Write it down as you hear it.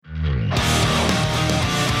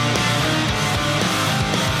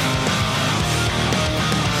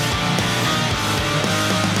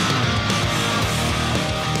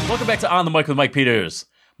back to On the Mic with Mike Peters.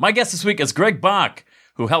 My guest this week is Greg Bach,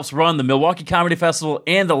 who helps run the Milwaukee Comedy Festival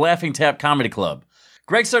and the Laughing Tap Comedy Club.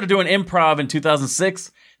 Greg started doing improv in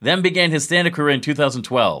 2006, then began his stand-up career in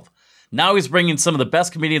 2012. Now he's bringing some of the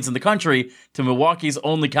best comedians in the country to Milwaukee's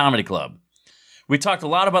only comedy club. We talked a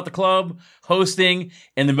lot about the club, hosting,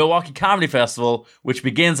 and the Milwaukee Comedy Festival, which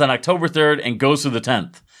begins on October 3rd and goes through the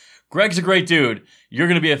 10th. Greg's a great dude. You're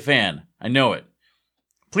going to be a fan. I know it.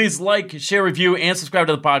 Please like, share, review, and subscribe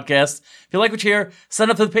to the podcast. If you like what you hear, sign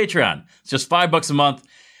up to the Patreon. It's just $5 a month.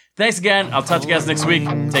 Thanks again. I'll talk to you guys next week.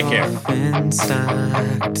 Take care.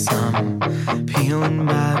 Peeling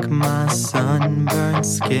back my sunburned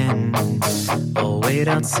skin. I'll wait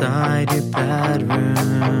outside your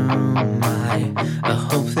bedroom. I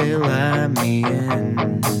hope they let me in.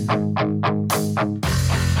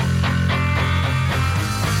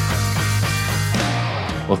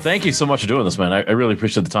 Well, thank you so much for doing this, man. I really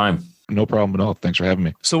appreciate the time. No problem at all. Thanks for having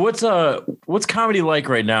me. So what's comedy like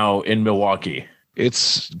right now in Milwaukee?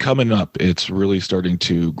 It's coming up. It's really starting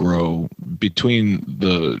to grow between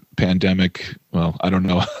the pandemic. Well, I don't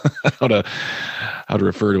know how to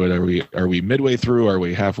refer to it. Are we midway through? Are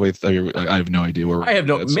we halfway through? I have no idea where.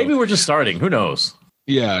 Maybe we're just starting. Who knows?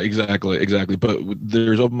 Yeah, exactly. But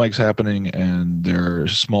there's open mics happening and there are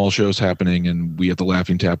small shows happening, and we at the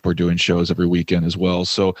Laughing Tap are doing shows every weekend as well.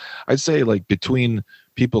 So I'd say like between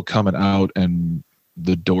people coming out and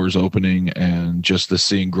the doors opening and just the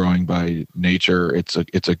scene growing by nature, it's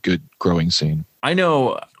a good growing scene. I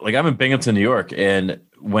know, like I'm in Binghamton, New York, and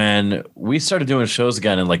when we started doing shows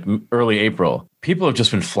again in like early April, people have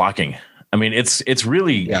just been flocking. I mean, it's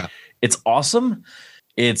really, It's awesome.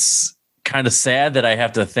 It's kind of sad that I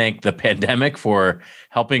have to thank the pandemic for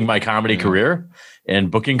helping my comedy career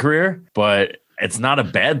and booking career, but it's not a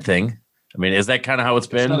bad thing. I mean, is that kind of how it's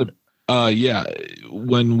been? Yeah.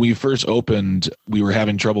 When we first opened, we were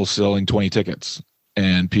having trouble selling 20 tickets,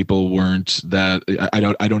 and people weren't that. I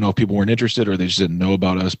don't know if people weren't interested or they just didn't know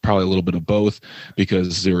about us. Probably a little bit of both,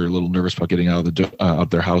 because they were a little nervous about getting out of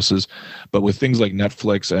their houses. But with things like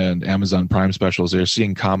Netflix and Amazon Prime specials, they're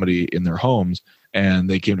seeing comedy in their homes, and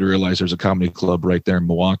they came to realize there's a comedy club right there in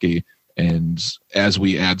Milwaukee. And as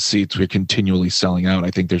we add seats, we're continually selling out.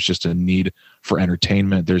 I think there's just a need for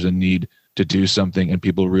entertainment. There's a need to do something, and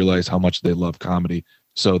people realize how much they love comedy.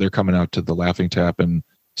 So they're coming out to the Laughing Tap and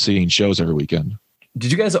seeing shows every weekend.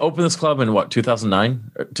 Did you guys open this club in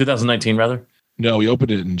 2009? 2019 rather? No, we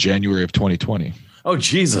opened it in January of 2020. Oh,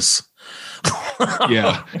 Jesus.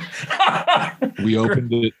 Yeah. We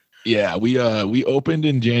opened it. Yeah, we opened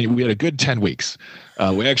in January. We had a good 10 weeks.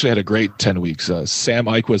 We actually had a great 10 weeks. Sam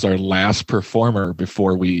Ike was our last performer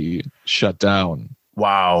before we shut down.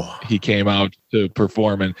 Wow. He came out to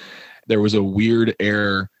perform, and there was a weird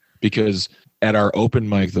air because at our open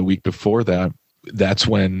mic the week before that, that's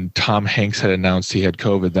when Tom Hanks had announced he had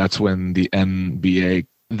COVID. That's when the NBA,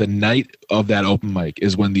 the night of that open mic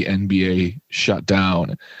is when the NBA shut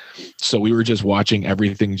down. So we were just watching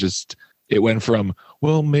everything. It went from,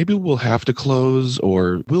 well, maybe we'll have to close,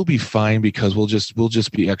 or we'll be fine because we'll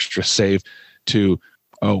just be extra safe, to,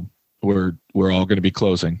 oh, we're all going to be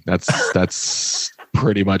closing. That's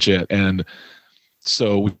pretty much it. And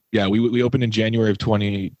so, yeah, we opened in January of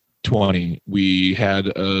 2020. We had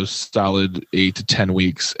a solid 8 to 10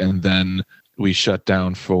 weeks, and then we shut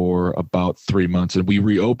down for about 3 months, and we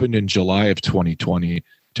reopened in July of 2020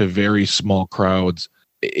 to very small crowds.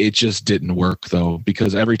 It just didn't work, though,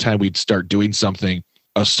 because every time we'd start doing something,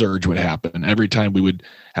 a surge would happen. Every time we would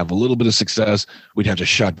have a little bit of success, we'd have to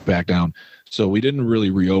shut back down. So we didn't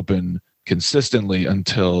really reopen consistently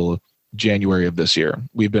until January of this year.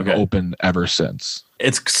 We've been open ever since.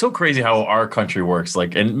 It's so crazy how our country works,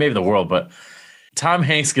 like, and maybe the world, but Tom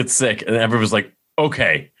Hanks gets sick and everyone's like,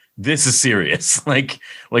 okay, this is serious. like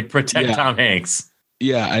protect Tom Hanks.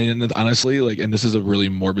 Yeah. And honestly, like, and this is a really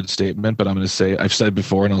morbid statement, but I'm going to say, I've said it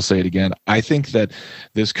before and I'll say it again. I think that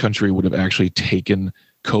this country would have actually taken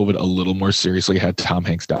COVID a little more seriously had Tom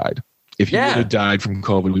Hanks died. If he would have died from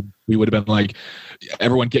COVID, we would have been like,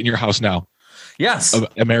 everyone get in your house now. Yes.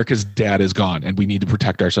 America's dad is gone and we need to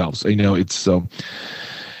protect ourselves. You know, it's so,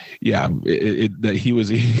 yeah, that he was,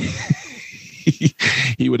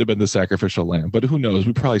 he would have been the sacrificial lamb, but who knows?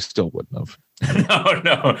 We probably still wouldn't have.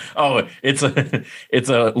 No. Oh, it's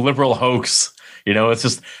a liberal hoax. You know, it's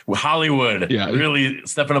just Hollywood really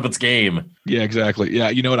stepping up its game. Yeah, exactly. Yeah.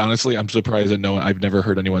 You know what? Honestly, I'm surprised that I've never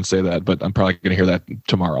heard anyone say that, but I'm probably going to hear that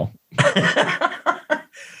tomorrow.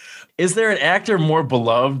 Is there an actor more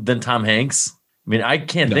beloved than Tom Hanks? I mean, I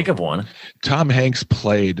can't think of one. Tom Hanks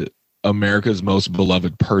played America's most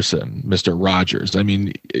beloved person, Mr. Rogers. I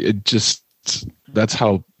mean, that's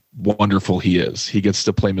how wonderful he is. He gets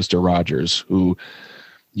to play Mr. Rogers, who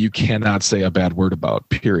you cannot say a bad word about,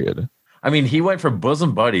 period. I mean, he went from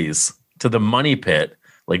Bosom Buddies to The Money Pit,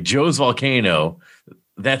 like Joe's Volcano,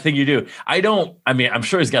 That Thing You Do. I'm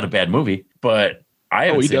sure he's got a bad movie, but I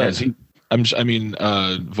haven't seen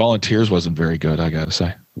it. Volunteers wasn't very good, I gotta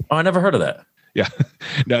say. Oh, I never heard of that. Yeah.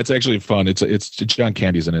 No, it's actually fun. It's John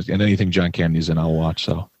Candy's in it, and anything John Candy's in, I'll watch.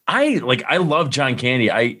 So I love John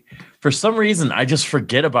Candy. For some reason, I just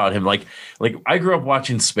forget about him. Like I grew up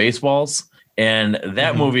watching Spaceballs, and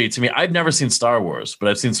that movie, to me, I've never seen Star Wars, but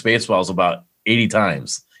I've seen Spaceballs about 80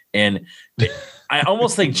 times. And I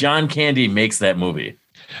almost think John Candy makes that movie.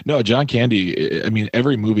 No, John Candy, I mean,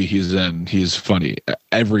 every movie he's in, he's funny.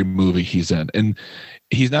 Every movie he's in. And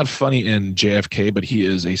he's not funny in JFK, but he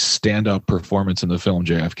is a stand-up performance in the film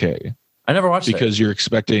JFK. I never watched it. Because you're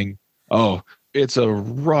expecting, it's a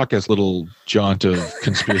raucous little jaunt of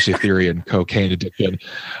conspiracy theory and cocaine addiction.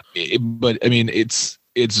 But I mean, it's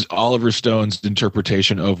Oliver Stone's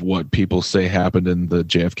interpretation of what people say happened in the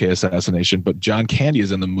JFK assassination. But John Candy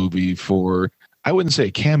is in the movie for, I wouldn't say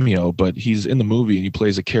cameo, but he's in the movie and he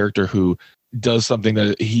plays a character who does something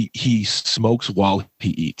that he smokes while he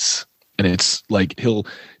eats. And it's like he'll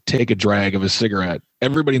take a drag of a cigarette.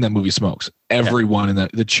 Everybody in that movie smokes. Everyone in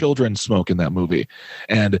the children smoke in that movie.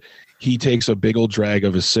 And he takes a big old drag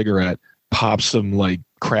of a cigarette, pops some like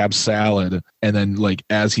crab salad, and then like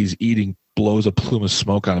as he's eating, blows a plume of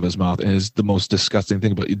smoke out of his mouth. And it's the most disgusting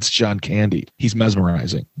thing, but it's John Candy. He's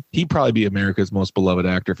mesmerizing. He'd probably be America's most beloved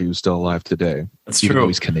actor if he was still alive today. That's even true. Though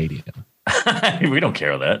he's Canadian. We don't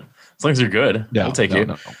care that. As long as you're good, we'll take you.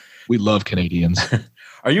 No. We love Canadians.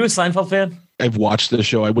 Are you a Seinfeld fan? I've watched the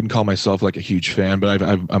show. I wouldn't call myself like a huge fan, but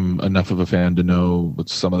I'm enough of a fan to know what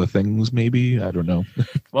some of the things maybe. I don't know.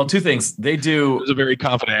 Well, two things. They do. It was a very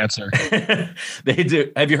confident answer. They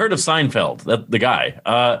do. Have you heard of Seinfeld? The guy.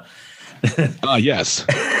 Yes.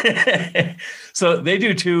 So they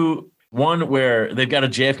do two. One where they've got a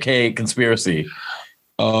JFK conspiracy.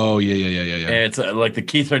 Oh yeah. And it's like the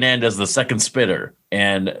Keith Hernandez, the second spitter,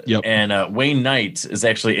 and Wayne Knight is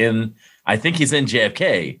actually in. I think he's in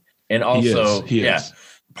JFK, and also he is.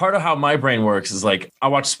 Part of how my brain works is like I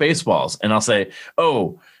watch Spaceballs, and I'll say,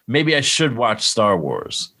 oh, maybe I should watch Star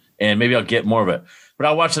Wars, and maybe I'll get more of it. But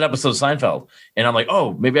I'll watch an episode of Seinfeld, and I'm like,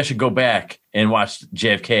 oh, maybe I should go back and watch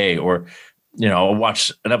JFK, or I'll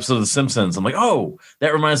watch an episode of The Simpsons. I'm like, oh,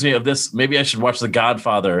 that reminds me of this. Maybe I should watch The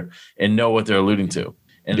Godfather and know what they're alluding to.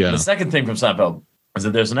 And the second thing from Seinfeld is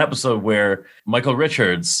that there's an episode where Michael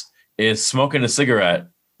Richards is smoking a cigarette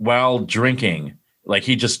while drinking. Like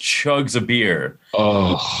he just chugs a beer.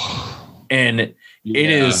 Oh, and it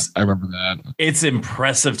is. I remember that. It's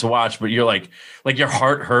impressive to watch, but you're like your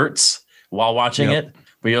heart hurts while watching it.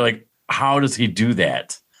 But you're like, how does he do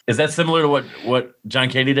that? Is that similar to what John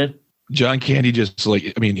Candy did? John Candy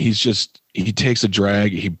just he takes a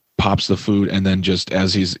drag, he pops the food, and then just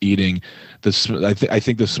as he's eating, I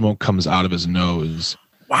think the smoke comes out of his nose.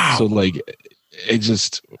 Wow. So like it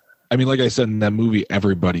just. I mean, like I said in that movie,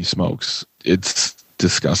 everybody smokes. It's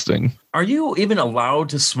disgusting. Are you even allowed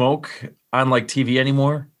to smoke on like TV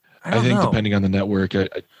anymore? I think know. Depending on the network,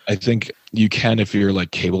 I think you can if you're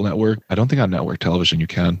like cable network. I don't think on network television you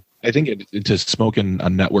can. I think to smoke on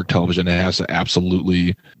network television, it has to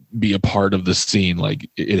absolutely be a part of the scene. Like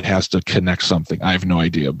it has to connect something. I have no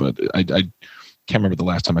idea, but I can't remember the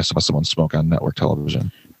last time I saw someone smoke on network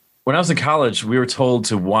television. When I was in college, we were told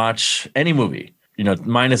to watch any movie.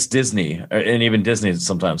 Minus Disney, and even Disney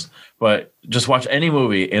sometimes, but just watch any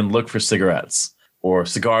movie and look for cigarettes or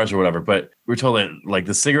cigars or whatever. But we were told that like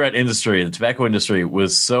the cigarette industry, the tobacco industry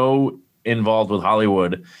was so involved with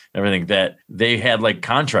Hollywood and everything that they had like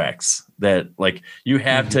contracts that like you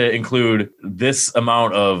have to include this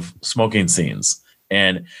amount of smoking scenes.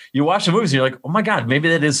 And you watch the movies and you're like, oh my God, maybe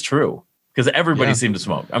that is true. Because everybody seemed to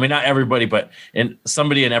smoke. I mean, not everybody, but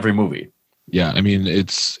somebody in every movie. Yeah, I mean,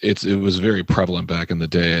 it was very prevalent back in the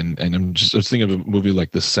day, and I was thinking of a movie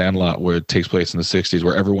like The Sandlot where it takes place in the 60s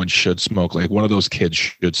where everyone should smoke. Like one of those kids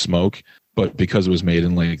should smoke, but because it was made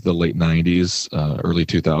in like the late 90s, early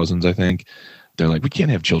 2000s, I think, they're like, we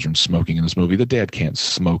can't have children smoking in this movie. The dad can't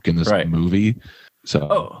smoke in this movie.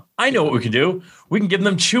 So, I know what we can do. We can give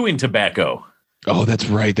them chewing tobacco. Oh, that's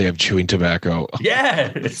right. They have chewing tobacco.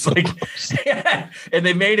 Yeah. It's like, and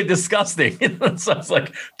they made it disgusting. So I was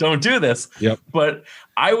like, don't do this. Yep. But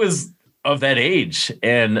I was of that age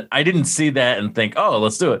and I didn't see that and think, oh,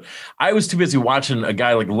 let's do it. I was too busy watching a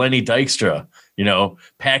guy like Lenny Dykstra,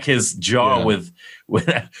 pack his jaw with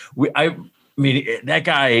I mean, that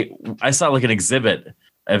guy, I saw like an exhibit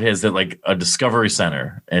of his at like a Discovery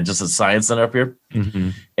Center and just a science center up here. Mm-hmm.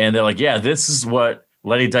 And they're like, yeah, this is what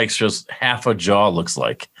Lenny Dykstra's half a jaw looks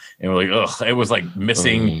like. And we're like, ugh, it was like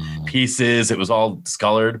missing pieces. It was all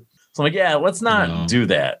discolored. So I'm like, yeah, let's not do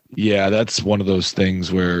that. Yeah, that's one of those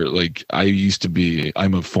things where, like,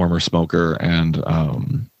 I'm a former smoker, and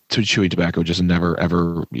chewy tobacco just never,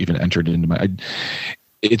 ever even entered into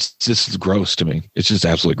it's just gross to me. It's just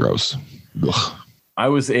absolutely gross. Ugh. I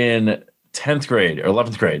was in 10th grade or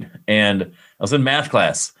 11th grade, and I was in math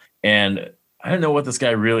class, and I don't know what this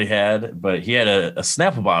guy really had, but he had a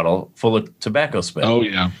Snapple bottle full of tobacco spit. Oh,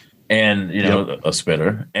 yeah. And, a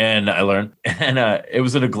spitter. And I learned, and it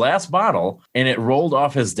was in a glass bottle, and it rolled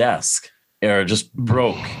off his desk, or just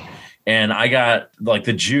broke. And I got like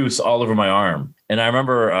the juice all over my arm. And I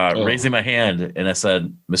remember raising my hand, and I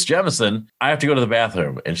said, Miss Jemison, I have to go to the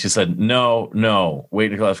bathroom. And she said, no,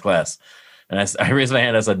 wait until class. And I raised my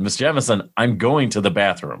hand. I said, Miss Jemison, I'm going to the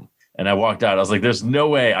bathroom. And I walked out. I was like, there's no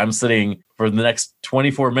way I'm sitting for the next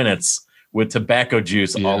 24 minutes with tobacco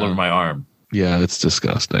juice all over my arm. Yeah, it's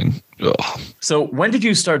disgusting. Ugh. So when did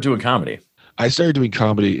you start doing comedy? I started doing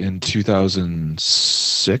comedy in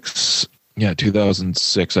 2006. Yeah,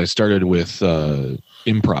 2006. I started with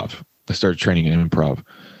improv. I started training in improv.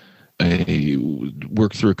 I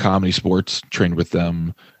worked through Comedy Sports, trained with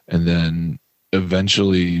them, and then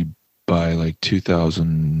eventually by like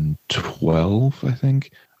 2012, I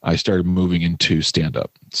think, I started moving into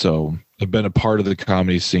stand-up. So I've been a part of the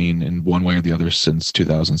comedy scene in one way or the other since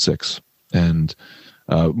 2006. And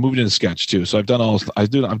moved into sketch too. So I've done all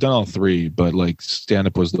three, but like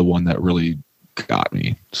stand-up was the one that really got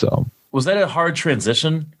me. So was that a hard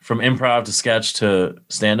transition from improv to sketch to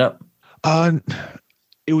stand-up?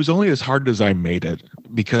 It was only as hard as I made it,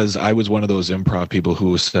 because I was one of those improv people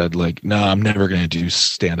who said like, no, I'm never going to do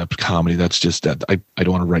stand-up comedy. That's just that I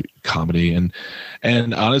don't want to write comedy. And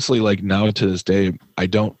honestly, like now to this day, I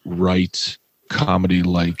don't write comedy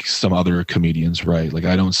like some other comedians write. Like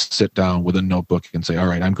I don't sit down with a notebook and say, all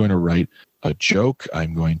right, I'm going to write a joke.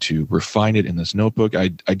 I'm going to refine it in this notebook. I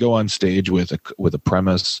go on stage with a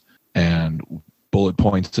premise and bullet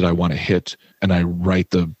points that I want to hit, and I write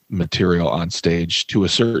the material on stage to a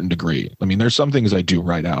certain degree. I mean, there's some things I do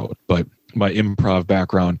write out, but my improv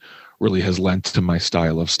background really has lent to my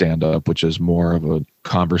style of stand-up, which is more of a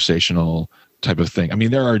conversational type of thing. I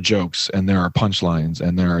mean, there are jokes and there are punchlines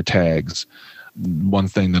and there are tags. One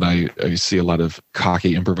thing that I see a lot of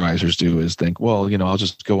cocky improvisers do is think, well, I'll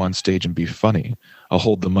just go on stage and be funny. I'll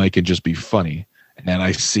hold the mic and just be funny. And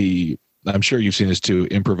I'm sure you've seen this too,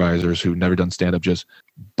 improvisers who've never done stand-up just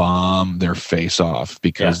bomb their face off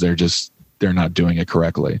because they're not doing it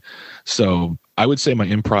correctly. So I would say my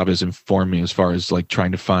improv has informed me as far as like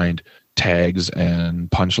trying to find tags and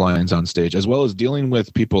punchlines on stage, as well as dealing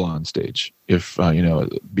with people on stage. If,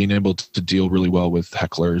 being able to deal really well with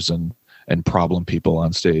hecklers and problem people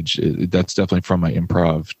on stage, that's definitely from my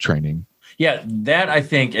improv training. Yeah, that I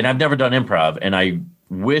think, and I've never done improv, and I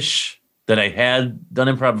wish that I had done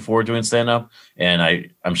improv before doing stand-up, and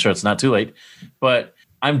I'm sure it's not too late, but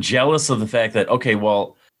I'm jealous of the fact that, okay,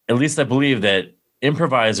 well, at least I believe that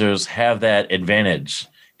improvisers have that advantage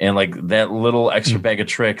and like that little extra bag of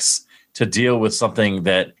tricks to deal with something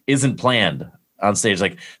that isn't planned on stage,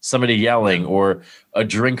 like somebody yelling or a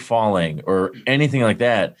drink falling or anything like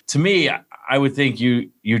that. To me, I would think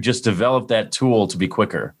you just develop that tool to be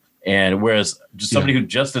quicker. And whereas just somebody who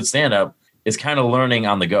just did stand up is kind of learning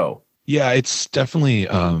on the go. Yeah, it's definitely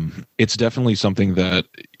something that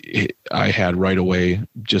I had right away,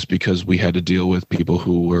 just because we had to deal with people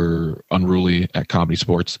who were unruly at Comedy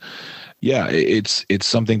Sports. Yeah, it's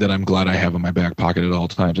something that I'm glad I have in my back pocket at all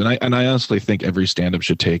times. And I honestly think every stand-up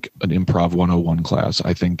should take an Improv 101 class.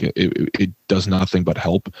 I think it does nothing but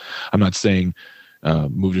help. I'm not saying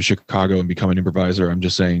move to Chicago and become an improviser. I'm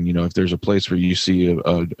just saying, if there's a place where you see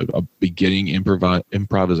a beginning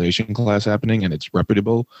improvisation class happening and it's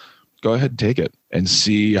reputable, go ahead and take it and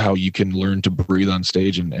see how you can learn to breathe on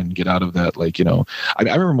stage and get out of that. Like, I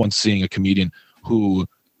remember once seeing a comedian who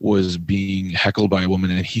was being heckled by a woman,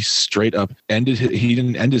 and he straight up he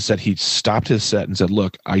didn't end his set. He stopped his set and said,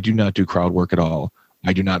 look, I do not do crowd work at all.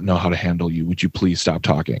 I do not know how to handle you. Would you please stop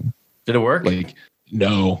talking? Did it work? Like,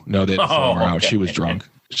 no, they didn't throw her out. She was drunk.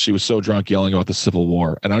 She was so drunk yelling about the Civil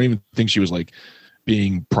War. And I don't even think she was like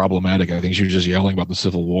being problematic. I think she was just yelling about the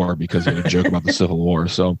Civil War because he had a joke about the Civil War.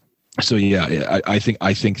 So yeah, I think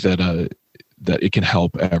that it can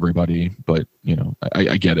help everybody, but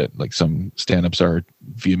I get it. Like some stand-ups are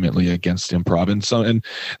vehemently against improv, and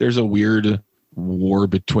there's a weird war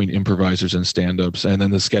between improvisers and stand-ups, and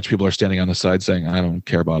then the sketch people are standing on the side saying, I don't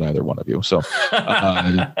care about either one of you. So,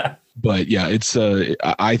 but yeah, it's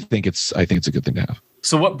I think it's a good thing to have.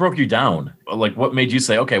 So what broke you down? Like, what made you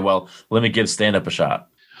say, okay, well, let me give stand-up a shot?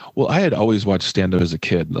 Well, I had always watched stand up as a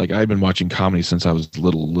kid. Like I'd been watching comedy since I was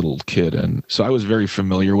little kid, and so I was very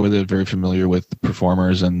familiar with it, very familiar with the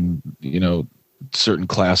performers and certain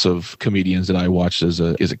class of comedians that I watched as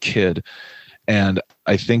a kid. And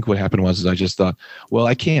I think what happened was I just thought, well,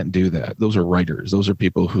 I can't do that. Those are writers. Those are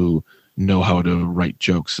people who know how to write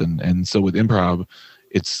jokes. And so with improv,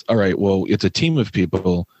 it's all right. Well, it's a team of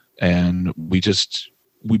people, and we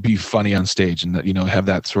be funny on stage and have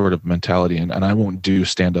that sort of mentality. And I won't do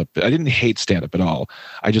stand up. I didn't hate stand up at all.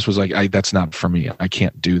 I just was like, that's not for me. I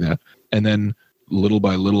can't do that. And then little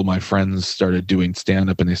by little, my friends started doing stand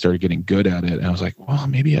up and they started getting good at it. And I was like, well,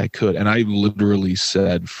 maybe I could. And I literally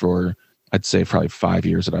said for, I'd say probably 5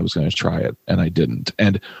 years that I was going to try it, and I didn't.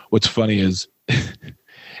 And what's funny is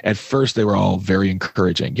at first they were all very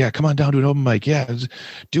encouraging. Yeah, come on down to an open mic. Yeah,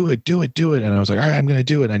 do it. And I was like, all right, I'm going to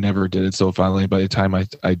do it. I never did it. So finally, by the time by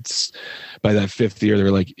that 5th year, they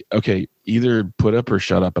were like, okay, either put up or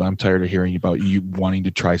shut up. And I'm tired of hearing about you wanting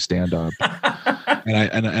to try stand up.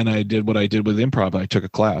 and I did what I did with improv. I took a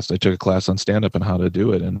class. I took a class on stand up and how to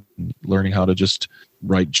do it, and learning how to just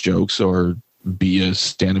write jokes or be a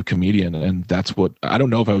stand-up comedian. And that's what, I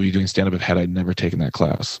don't know if I would be doing stand-up had I never taken that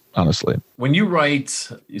class, honestly. When you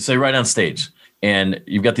write, you say write on stage and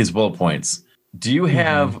you've got these bullet points, do you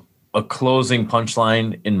have a closing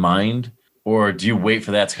punchline in mind, or do you wait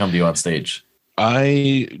for that to come to you on stage?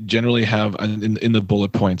 I generally have in the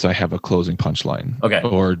bullet points, I have a closing punchline, okay,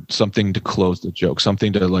 or something to close the joke,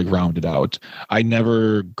 something to like round it out. I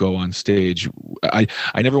never go on stage. I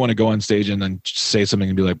never want to go on stage and then say something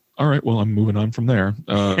and be like, all right, well, I'm moving on from there.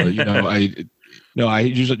 I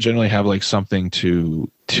usually generally have like something to,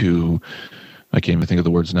 I can't even think of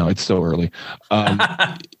the words now. It's so early.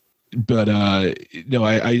 But no,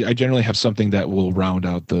 I generally have something that will round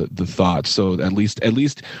out the thought. So at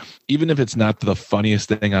least, even if it's not the funniest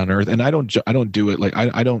thing on earth, and I don't do it like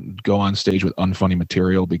I don't go on stage with unfunny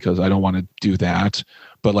material because I don't want to do that.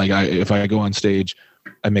 But like if I go on stage,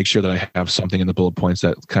 I make sure that I have something in the bullet points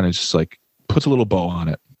that kind of just like puts a little bow on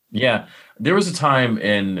it. Yeah, there was a time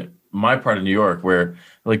in my part of New York where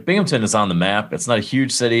like Binghamton is on the map. It's not a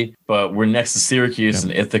huge city, but we're next to Syracuse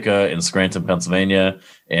and Ithaca and Scranton, Pennsylvania.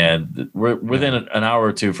 And we're within an hour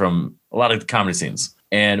or two from a lot of the comedy scenes.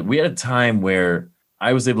 And we had a time where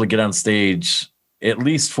I was able to get on stage at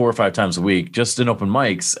least 4 or 5 times a week, just in open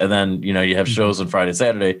mics. And then, you have shows on Friday,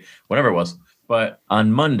 Saturday, whatever it was. But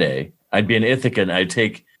on Monday, I'd be in Ithaca and I'd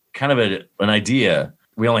take kind of an idea.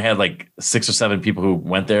 We only had like 6 or 7 people who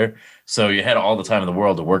went there. So you had all the time in the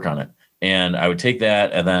world to work on it. And I would take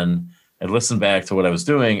that and then I'd listen back to what I was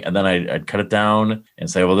doing, and then I'd cut it down and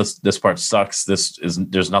say, well, this part sucks.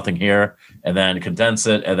 There's nothing here, and then condense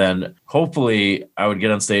it. And then hopefully I would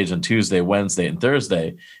get on stage on Tuesday, Wednesday, and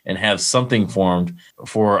Thursday and have something formed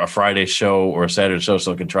for a Friday show or a Saturday show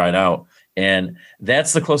so I can try it out. And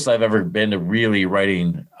that's the closest I've ever been to really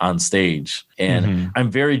writing on stage. And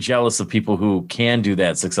I'm very jealous of people who can do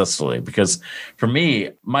that successfully, because for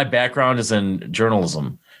me, my background is in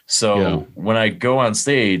journalism. So when I go on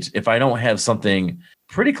stage, if I don't have something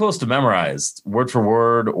pretty close to memorized word for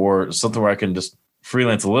word or something where I can just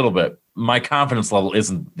freelance a little bit, my confidence level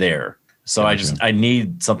isn't there. So I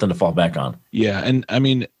need something to fall back on. Yeah. And I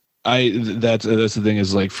mean, that's the thing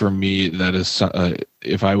is, like, for me, that is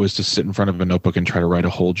if I was to sit in front of a notebook and try to write a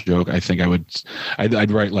whole joke, I think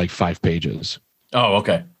I'd write like 5 pages. Oh,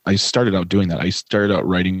 okay. I started out doing that. I started out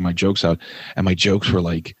writing my jokes out, and my jokes were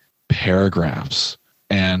like paragraphs,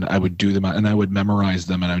 and I would do them and I would memorize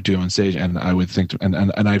them and I would do them on stage, and I would think,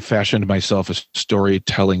 and I fashioned myself a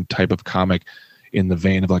storytelling type of comic in the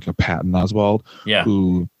vein of like a Patton Oswalt,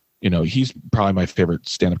 who, he's probably my favorite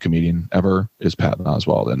stand-up comedian ever, is Patton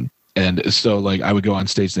Oswalt. And so, like, I would go on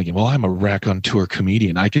stage thinking, well, I'm a raconteur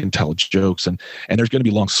comedian. I can tell jokes, and there's going to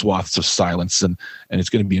be long swaths of silence, and it's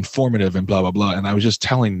going to be informative and blah, blah, blah. And I was just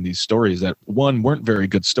telling these stories that, 1, weren't very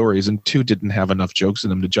good stories, and 2, didn't have enough jokes in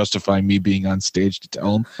them to justify me being on stage to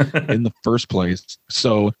tell them in the first place.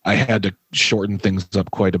 So I had to shorten things up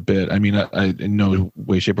quite a bit. I mean, I in no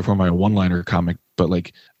way, shape, or form am I a one-liner comic, but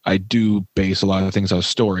like, I do base a lot of things on a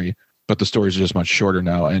story. But the stories are just much shorter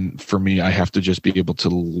now. And for me, I have to just be able to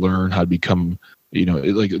learn how to become,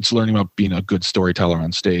 like, it's learning about being a good storyteller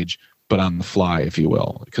on stage, but on the fly, if you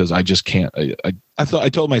will, because I just can't. I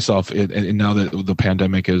told myself, and now that the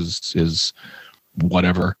pandemic is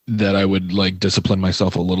whatever, that I would like discipline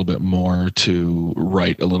myself a little bit more to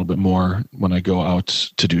write a little bit more when I go out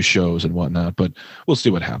to do shows and whatnot. But we'll see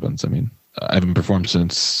what happens. I mean, I haven't performed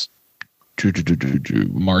since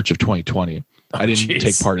March of 2020. I didn't jeez.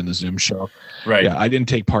 take part in the Zoom show. Right. Yeah, I didn't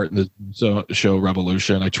take part in the show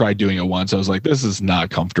Revolution. I tried doing it once. I was like, this is not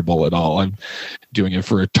comfortable at all. I'm doing it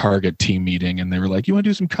for a Target team meeting, and they were like, you want to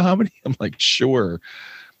do some comedy? I'm like, sure.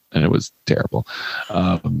 And it was terrible.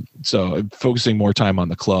 So I'm focusing more time on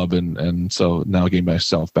the club, and so now getting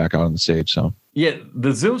myself back out on the stage. So yeah,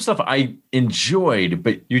 the Zoom stuff I enjoyed,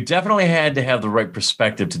 but you definitely had to have the right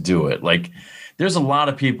perspective to do it. Like, there's a lot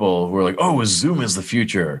of people who are like, oh, Zoom is the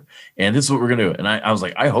future, and this is what we're going to do. And I was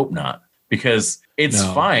like, I hope not, because it's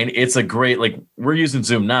fine. It's a great, like, we're using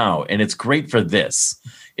Zoom now, and it's great for this.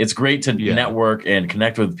 It's great to network and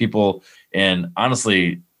connect with people and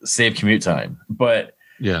honestly save commute time. But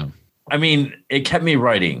yeah, I mean, it kept me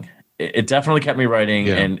writing. It definitely kept me writing,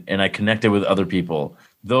 and I connected with other people.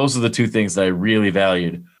 Those are the two things that I really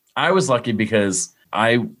valued. I was lucky because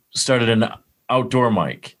I started an outdoor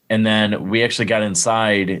mic, and then we actually got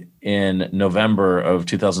inside in November of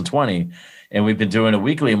 2020, and we've been doing a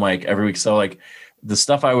weekly mic every week. So like the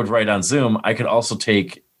stuff I would write on Zoom, I could also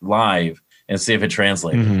take live and see if it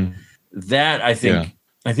translated. Mm-hmm. That I think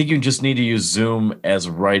you just need to use Zoom as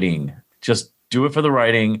writing. Just do it for the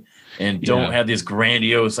writing, and don't have these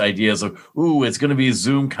grandiose ideas of, ooh, it's going to be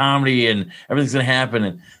Zoom comedy and everything's going to happen.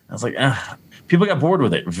 And I was like, people got bored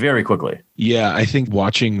with it very quickly. Yeah, I think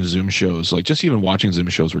watching Zoom shows, like just even watching Zoom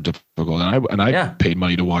shows, were difficult. And I paid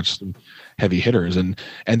money to watch some heavy hitters, and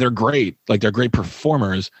they're great. Like, they're great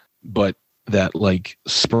performers, but that like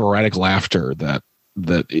sporadic laughter that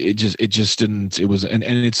it just didn't. It was and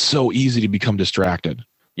it's so easy to become distracted.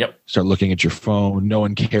 Yep. Start looking at your phone. No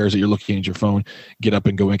one cares that you're looking at your phone. Get up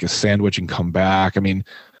and go make a sandwich and come back. I mean,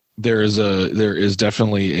 there is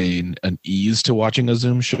definitely an ease to watching a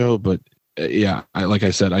Zoom show, but like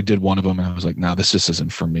I said, I did one of them and I was like, no, this just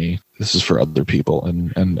isn't for me. This is for other people.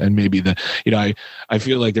 And maybe I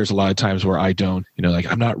feel like there's a lot of times where I don't, like,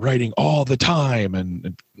 I'm not writing all the time.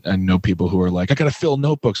 And I know people who are like, I got to fill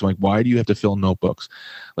notebooks. I'm like, why do you have to fill notebooks?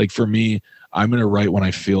 Like, for me, I'm going to write when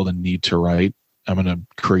I feel the need to write. I'm going to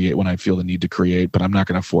create when I feel the need to create, but I'm not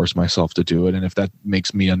going to force myself to do it. And if that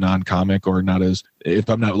makes me a non-comic or if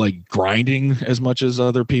I'm not like grinding as much as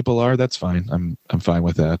other people are, that's fine. I'm fine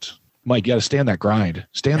with that. Mike, you got to stay on that grind.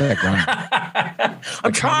 Stay on that grind.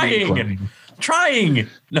 I'm trying.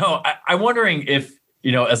 No, I'm wondering if,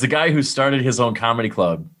 as a guy who started his own comedy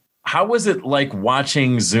club, how was it like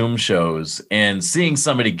watching Zoom shows and seeing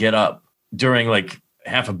somebody get up during like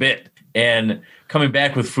half a bit and coming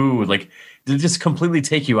back with food? Like, did it just completely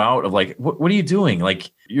take you out of like, what are you doing?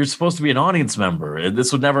 Like, you're supposed to be an audience member.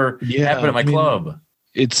 This would never happen at my club.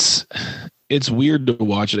 It's weird to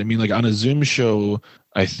watch it. I mean, like, on a Zoom show,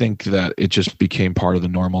 I think that it just became part of the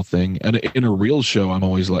normal thing. And in a real show, I'm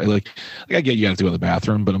always like I get you have to go to the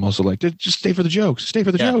bathroom, but I'm also like, just stay for the joke. Stay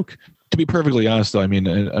for the joke. To be perfectly honest, though, I mean,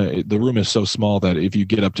 the room is so small that if you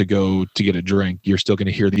get up to go to get a drink, you're still going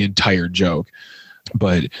to hear the entire joke.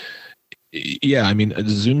 But yeah, I mean,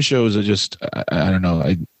 Zoom shows are just, I don't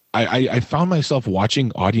know. I found myself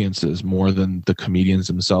watching audiences more than the comedians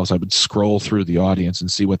themselves. I would scroll through the audience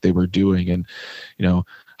and see what they were doing and,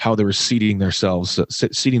 how they were seating themselves,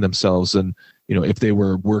 and, if they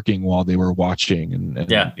were working while they were watching.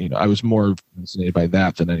 And I was more fascinated by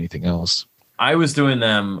that than anything else. I was doing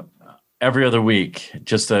them every other week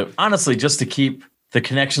just to keep the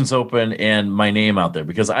connections open and my name out there,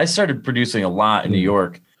 because I started producing a lot in New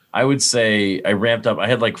York. I would say I ramped up. I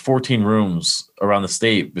had like 14 rooms around the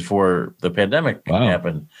state before the pandemic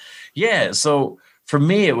happened. Yeah. So for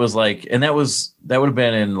me, it was like, and that would have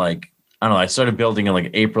been in like, I don't know, I started building in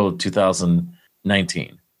like April of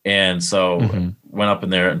 2019. And so went up in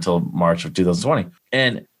there until March of 2020.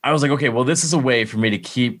 And I was like, okay, well, this is a way for me to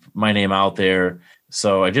keep my name out there.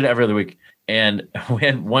 So I did it every other week. And we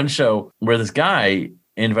had one show where this guy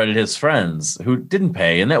invited his friends who didn't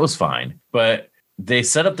pay, and that was fine. But they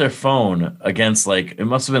set up their phone against it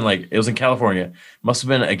must have been it was in California. It must have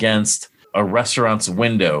been against a restaurant's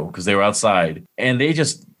window because they were outside, and they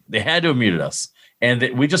had to have muted us. And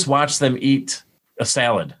we just watched them eat a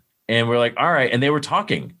salad, and we're like, all right. And they were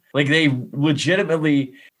talking, like they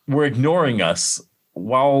legitimately were ignoring us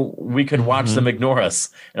while we could watch them ignore us.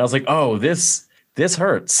 And I was like, oh, this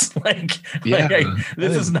hurts. This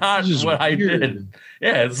is not what weird. I did.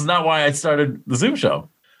 Yeah. This is not why I started the Zoom show.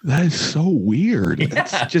 That is so weird. Yeah.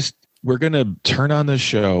 It's just, we're going to turn on the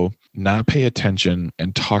show, not pay attention,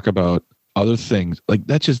 and talk about other things. Like,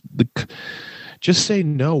 that's just say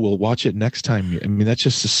no. We'll watch it next time. I mean, that's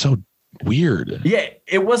just so weird. Yeah.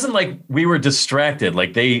 It wasn't like we were distracted.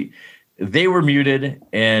 Like they were muted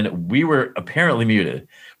and we were apparently muted.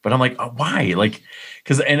 But I'm like, oh, why? Like,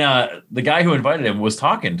 the guy who invited him was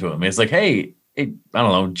talking to him. It's like, hey, I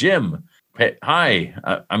don't know, Jim, hey,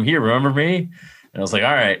 hi, I'm here. Remember me? And I was like,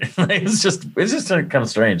 all right. It's just kind of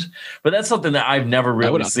strange. But that's something that I've never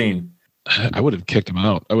really seen. I would have kicked him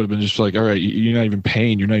out. I would have been just like, all right, you're not even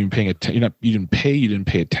paying. You're not even paying attention. You didn't pay. You didn't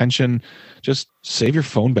pay attention. Just save your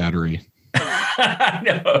phone battery. I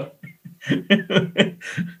know.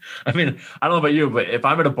 I mean, I don't know about you, but if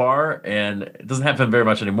I'm at a bar, and it doesn't happen very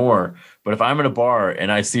much anymore, but if I'm at a bar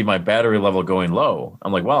and I see my battery level going low,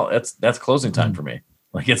 I'm like, well, that's closing time for me.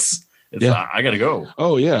 Like it's I gotta go.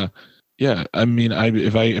 Oh yeah. Yeah. I mean,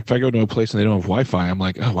 if I go to a place and they don't have Wi-Fi, I'm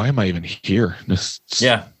like, oh, why am I even here?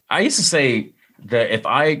 Yeah. I used to say that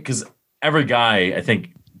because every guy I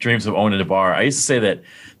think dreams of owning a bar. I used to say that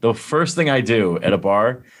the first thing I do at a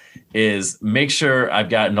bar is make sure I've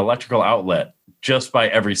got an electrical outlet just by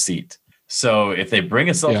every seat. So if they bring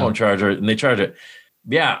a cell phone charger and they charge it,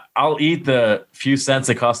 I'll eat the few cents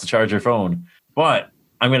it costs to charge your phone, but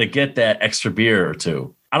I'm going to get that extra beer or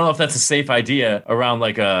two. I don't know if that's a safe idea around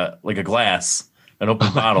like a glass, an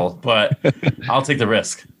open bottle, but I'll take the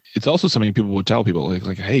risk. It's also something people would tell people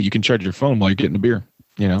like, hey, you can charge your phone while you're getting a beer.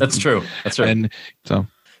 You know, that's true. That's right. And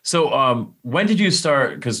so when did you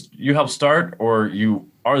start? Because you helped start, or you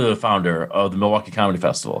are the founder of the Milwaukee Comedy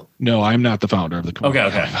Festival? No, I'm not the founder of the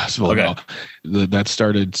Comedy Festival. Okay. No. That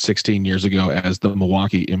started 16 years ago as the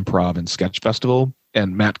Milwaukee Improv and Sketch Festival,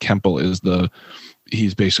 and Matt Kemple is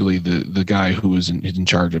he's basically the guy who is in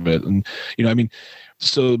charge of it. And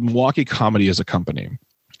so Milwaukee Comedy is a company,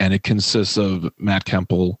 and it consists of Matt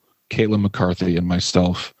Kemple, Caitlin McCarthy, and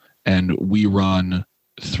myself, and we run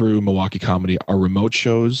through Milwaukee Comedy our remote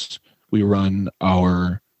shows. We run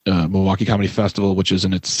our Milwaukee Comedy Festival, which is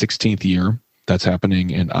in its 16th year. That's happening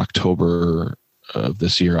in October of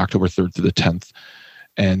this year, October 3rd through the 10th.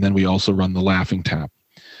 And then we also run the Laughing Tap.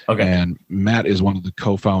 Okay. And Matt is one of the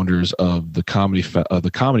co-founders of the Comedy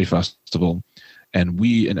Festival.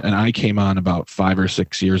 And I came on about 5 or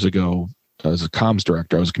 6 years ago as a comms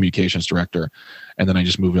director. I was a communications director. And then I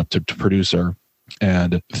just moved up to producer.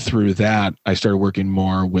 And through that, I started working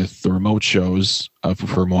more with the remote shows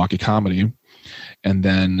for Milwaukee Comedy. And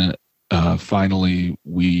then finally,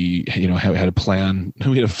 we had a plan.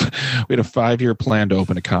 We had a 5-year plan to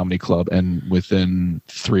open a comedy club, and within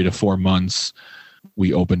 3 to 4 months,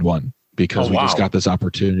 we opened one because we just got this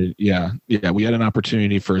opportunity. Yeah, we had an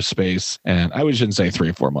opportunity for a space, and I shouldn't say 3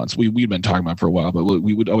 or 4 months. We'd been talking about it for a while, but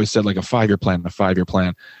we would always said like a 5-year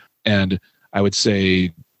plan, and I would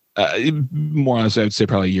say more honestly, I would say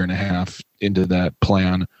probably a year and a half into that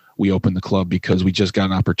plan, we opened the club because we just got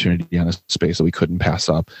an opportunity on a space that we couldn't pass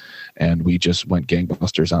up, and we just went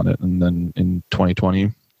gangbusters on it. And then in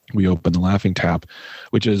 2020, we opened the Laughing Tap,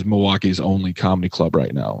 which is Milwaukee's only comedy club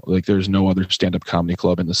right now. Like there's no other stand-up comedy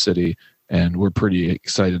club in the city, and we're pretty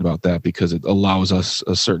excited about that because it allows us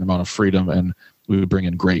a certain amount of freedom, and we would bring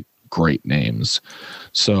in great names.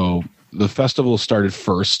 So the festival started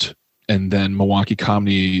first, and then Milwaukee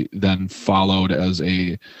Comedy then followed as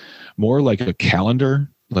more like a calendar,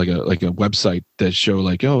 like a website that show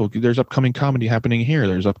like, oh, there's upcoming comedy happening here.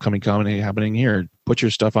 There's upcoming comedy happening here. Put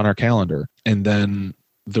your stuff on our calendar. And then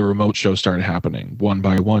the remote show started happening one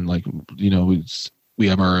by one. Like, we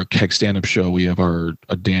have our Keg stand-up show. We have a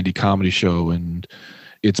Dandy comedy show, and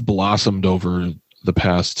it's blossomed over the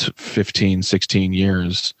past 15, 16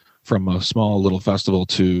 years from a small little festival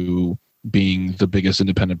to being the biggest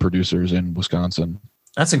independent producers in Wisconsin.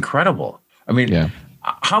 That's incredible. I mean,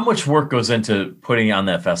 how much work goes into putting on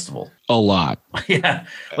that festival? A lot. Yeah.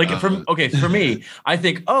 Like for me, I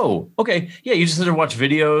think, you just have to watch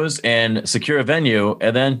videos and secure a venue,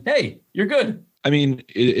 and then, hey, you're good. I mean,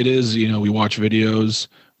 it is, we watch videos,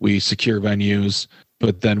 we secure venues,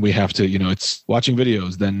 but then we have to, it's watching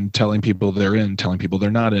videos, then telling people they're in, telling people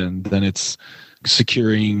they're not in, then it's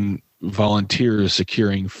securing volunteers,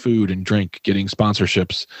 securing food and drink, getting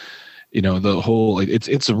sponsorships, the whole,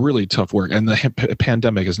 it's a really tough work, and the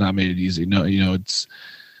pandemic has not made it easy. No,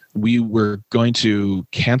 we were going to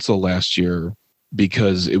cancel last year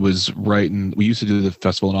because it was we used to do the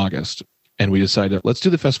festival in August, and we decided let's do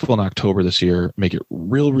the festival in October this year, make it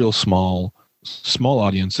real small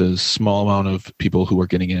audiences, small amount of people who are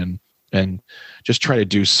getting in, and just try to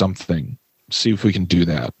do something, see if we can do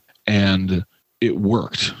that. And it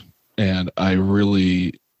worked. And I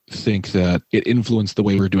really think that it influenced the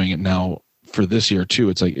way we're doing it now for this year too.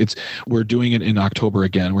 It's like we're doing it in October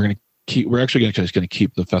again. We're actually going to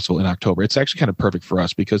keep the festival in October. It's actually kind of perfect for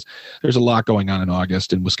us because there's a lot going on in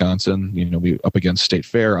August in Wisconsin. We up against State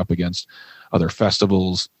Fair, up against other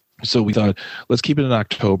festivals. So we thought, let's keep it in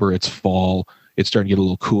October. It's fall. It's starting to get a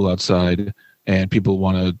little cool outside, and people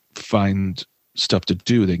want to find stuff to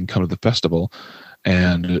do, they can come to the festival.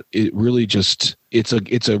 And it really just, it's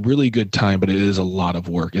a really good time, but it is a lot of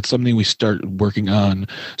work. It's something we start working on.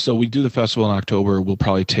 So we do the festival in October. We'll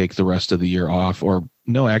probably take the rest of the year off, or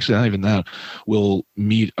no, actually not even that. We'll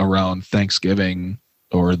meet around Thanksgiving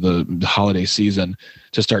or the holiday season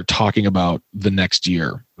to start talking about the next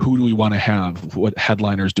year. Who do we want to have? What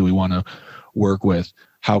headliners do we want to work with?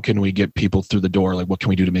 How can we get people through the door? Like, what can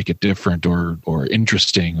we do to make it different or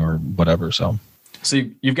interesting or whatever? So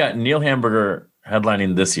you've got Neil Hamburger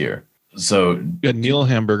headlining this year. So yeah, Neil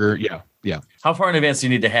Hamburger. Yeah. How far in advance do you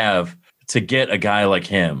need to have to get a guy like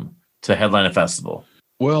him to headline a festival?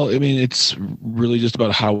 Well, I mean, it's really just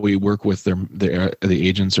about how we work with the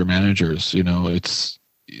agents or managers. You know, it's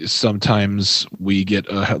sometimes we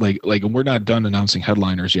get like we're not done announcing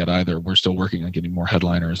headliners yet either. We're still working on getting more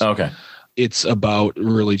headliners. Okay. It's about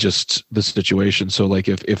really just the situation. So like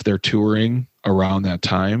if they're touring around that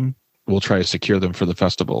time, we'll try to secure them for the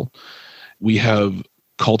festival. We have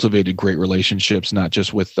cultivated great relationships, not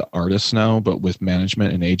just with the artists now, but with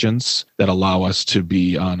management and agents that allow us to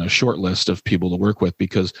be on a short list of people to work with.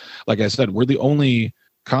 Because like I said, we're the only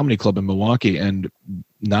comedy club in Milwaukee, and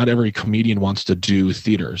not every comedian wants to do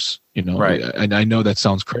theaters, you know? Right. And I know that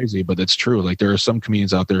sounds crazy, but it's true. Like there are some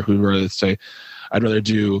comedians out there who rather say, I'd rather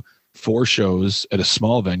do 4 shows at a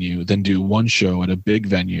small venue than do 1 show at a big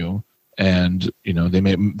venue. And, you know,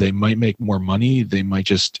 they might make more money. They might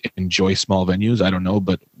just enjoy small venues. I don't know,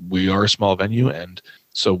 but we are a small venue. And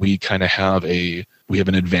so we kind of have an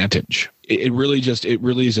advantage. It really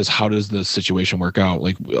is just, how does the situation work out?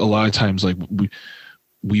 Like a lot of times, like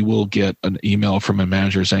we will get an email from a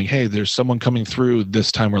manager saying, hey, there's someone coming through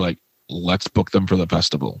this time. We're like, let's book them for the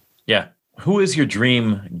festival. Yeah. Who is your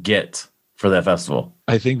dream get for that festival?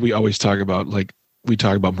 I think we always talk about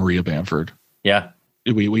Maria Bamford. Yeah.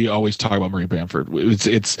 We always talk about Maria Bamford.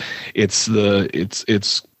 It's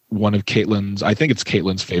one of Caitlin's. I think it's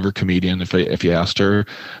Caitlin's favorite comedian. If you asked her,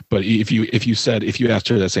 but if you asked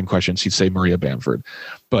her that same question, she'd say Maria Bamford.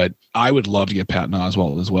 But I would love to get Patton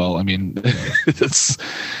Oswalt as well. I mean, it's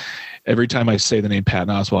every time I say the name Patton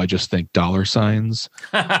Oswalt, I just think dollar signs.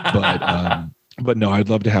 But no, I'd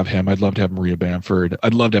love to have him. I'd love to have Maria Bamford.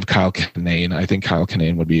 I'd love to have Kyle Kinane. I think Kyle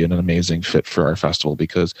Kinane would be an amazing fit for our festival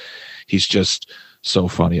because he's just so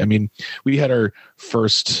funny. I mean, we've had a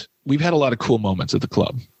lot of cool moments at the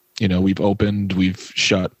club. You know, we've opened, we've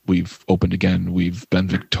shut, we've opened again. We've been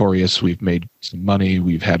victorious. We've made some money.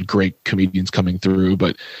 We've had great comedians coming through,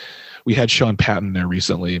 but we had Sean Patton there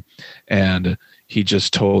recently, and he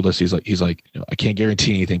just told us, he's like, you know, I can't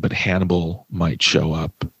guarantee anything, but Hannibal might show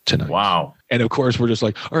up tonight. Wow. And of course we're just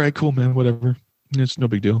like, all right, cool, man, whatever. It's no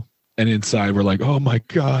big deal. And inside we're like, oh my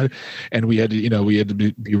God. And we had to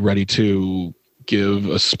be ready to give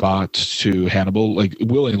a spot to Hannibal, like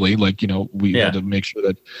willingly, like, you know, we had to make sure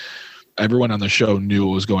that everyone on the show knew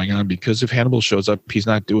what was going on, because if Hannibal shows up, he's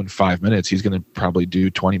not doing 5 minutes. He's going to probably do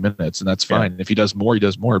 20 minutes, and that's fine. If he does more, he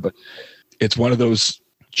does more, but it's one of those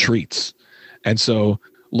treats. And so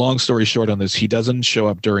long story short on this, he doesn't show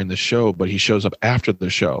up during the show, but he shows up after the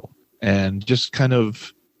show and just kind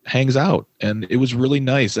of hangs out. And it was really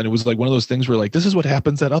nice. And it was like one of those things where like, this is what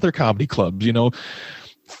happens at other comedy clubs, you know,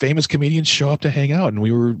 famous comedians show up to hang out, and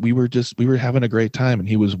we were having a great time, and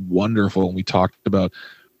he was wonderful. And we talked about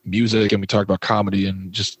music and we talked about comedy,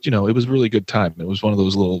 and just, you know, it was a really good time. It was one of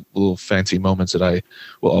those little fancy moments that I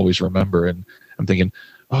will always remember. And I'm thinking,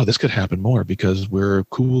 oh, this could happen more because we're a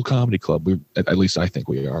cool comedy club. At least I think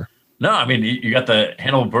we are. No, I mean, you got the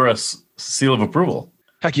Hannibal Buress seal of approval.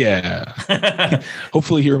 Heck yeah.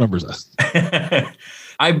 Hopefully he remembers us.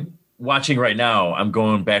 I'm watching right now. I'm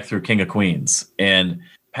going back through King of Queens, and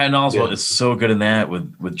Patton Oswalt is so good in that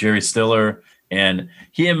with Jerry Stiller, and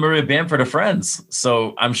he and Maria Bamford are friends.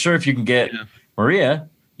 So I'm sure if you can get Maria,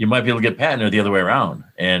 you might be able to get Patton, or the other way around.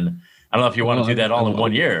 And I don't know if you want to do that all in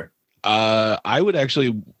 1 year. I would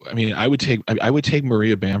take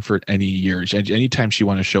Maria Bamford any year, anytime she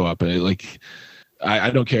want to show up. Like,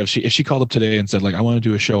 I don't care if she called up today and said like, I want to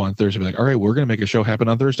do a show on Thursday. I'd be like, all right, we're going to make a show happen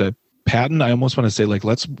on Thursday. Patton, I almost want to say like,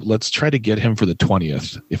 let's try to get him for the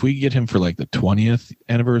 20th. If we get him for like the 20th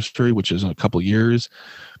anniversary, which is in a couple years,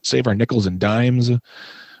 save our nickels and dimes.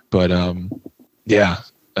 But yeah,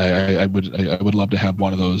 I would love to have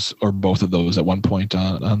one of those or both of those at one point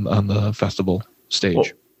on the festival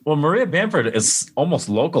stage. Well, Maria Bamford is almost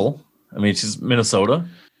local. I mean, she's Minnesota.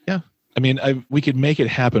 Yeah. I mean, we could make it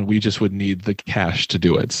happen. We just would need the cash to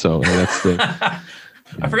do it. So that's the...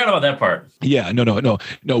 I forgot about that part. Yeah,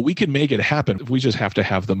 no. We can make it happen. We just have to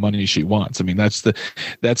have the money she wants. I mean, that's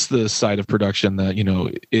the side of production that, you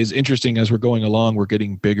know, is interesting as we're going along. We're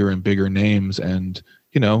getting bigger and bigger names, and,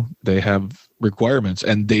 you know, they have requirements,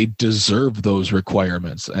 and they deserve those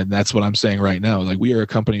requirements. And that's what I'm saying right now. Like, we are a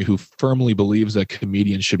company who firmly believes that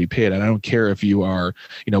comedians should be paid. And I don't care if you are,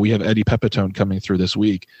 we have Eddie Pepitone coming through this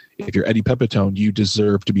week. If you're Eddie Pepitone, you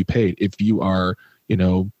deserve to be paid. If you are,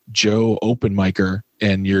 Joe Open Micer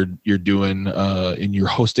and you're doing and you're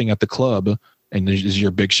hosting at the club and this is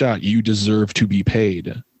your big shot, you deserve to be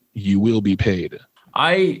paid. You will be paid.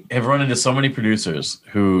 I have run into so many producers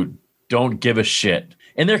who don't give a shit.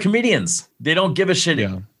 And they're comedians. They don't give a shit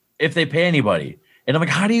if they pay anybody. And I'm like,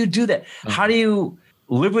 how do you do that? How do you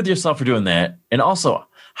live with yourself for doing that? And also,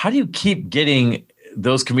 how do you keep getting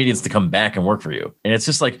those comedians to come back and work for you? And it's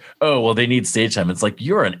just like, oh, well, they need stage time. It's like,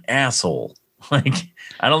 you're an asshole. Like,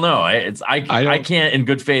 I don't know. I can't in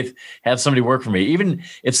good faith have somebody work for me. Even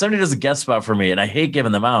if somebody does a guest spot for me, and I hate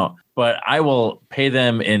giving them out, but I will pay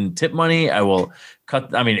them in tip money. I will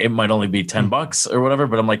cut. I mean, it might only be $10 or whatever,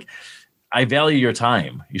 but I'm like, I value your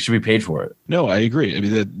time. You should be paid for it. No, I agree. I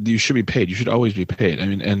mean, that you should be paid. You should always be paid. I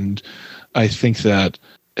mean, and I think that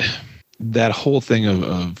whole thing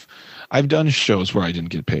of I've done shows where I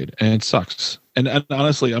didn't get paid, and it sucks. And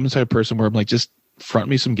honestly, I'm the type of person where I'm like, just front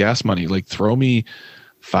me some gas money. Like, throw me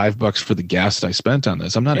 $5 for the gas that I spent on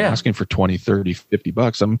this. I'm not asking for 20, 30,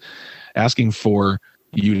 $50. I'm asking for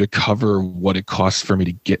you to cover what it costs for me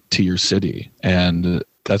to get to your city. And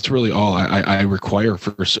that's really all I require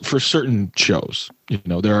for certain shows.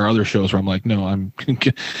 There are other shows where I'm like, no, I'm,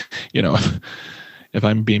 if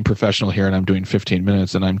I'm being professional here and I'm doing 15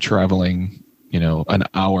 minutes and I'm traveling, an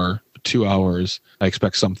hour, 2 hours, I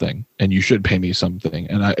expect something, and you should pay me something.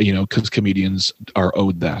 And because comedians are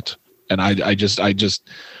owed that. And I just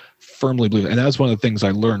firmly believe it. And that's one of the things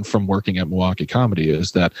I learned from working at Milwaukee Comedy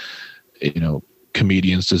is that,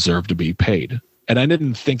 comedians deserve to be paid. And I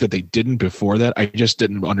didn't think that they didn't before that. I just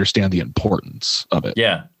didn't understand the importance of it.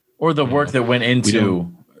 Yeah. Or the work that went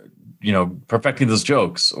into, perfecting those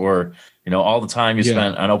jokes, or, all the time you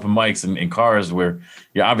spent on open mics and in cars where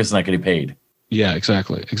you're obviously not getting paid. Yeah,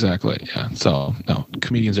 exactly. Yeah. So no,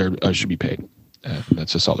 comedians should be paid.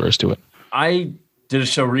 That's just all there is to it. I did a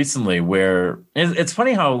show recently where it's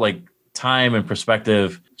funny how like time and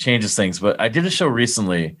perspective changes things, but I did a show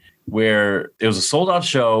recently where it was a sold out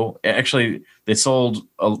show. Actually, they sold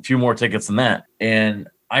a few more tickets than that. And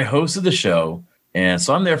I hosted the show. And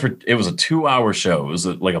so I'm there it was a 2-hour show. It was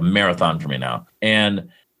like a marathon for me now. And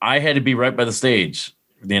I had to be right by the stage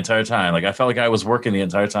the entire time. Like, I felt like I was working the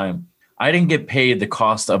entire time. I didn't get paid the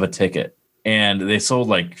cost of a ticket. And they sold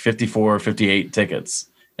like 54, 58 tickets.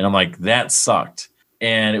 And I'm like, that sucked.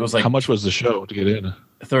 And it was like, how much was the show to get in?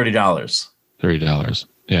 $30. $30.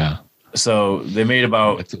 Yeah. So they made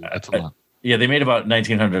about that's a lot. Yeah, they made about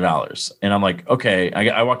 $1,900. And I'm like, okay,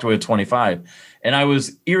 I walked away with 25. And I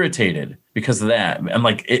was irritated because of that. I'm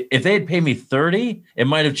like, if they had paid me 30, it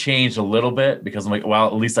might have changed a little bit, because I'm like, well,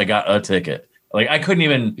 at least I got a ticket. Like, I couldn't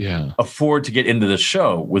even afford to get into the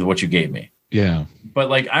show with what you gave me. Yeah. But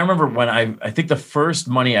like, I remember when I think the first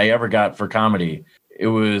money I ever got for comedy, it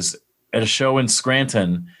was at a show in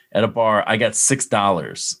Scranton at a bar. I got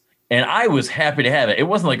 $6. And I was happy to have it. It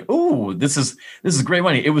wasn't like, ooh, this is great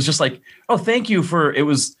money. It was just like, oh, thank you for it.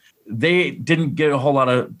 Was they didn't get a whole lot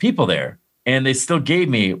of people there, and they still gave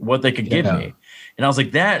me what they could give me. And I was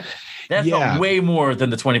like, that felt way more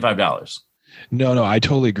than the $25. No, I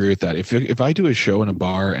totally agree with that. If I do a show in a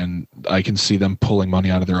bar and I can see them pulling money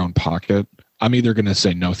out of their own pocket, I'm either going to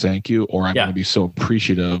say no, thank you, or I'm going to be so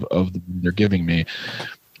appreciative of they're giving me,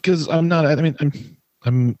 because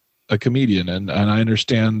I'm a comedian and I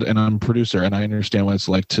understand, and I'm a producer, and I understand what it's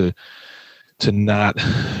like to not,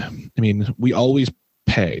 we always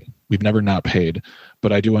pay. We've never not paid,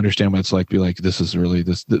 but I do understand what it's like to be like, this is really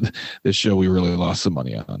this show we really lost some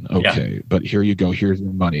money on. Okay. But here you go. Here's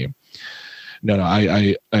your money. No,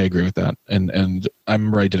 I agree with that. And I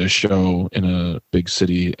remember I did a show in a big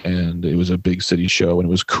city, and it was a big city show, and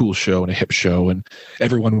it was a cool show and a hip show, and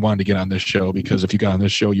everyone wanted to get on this show because if you got on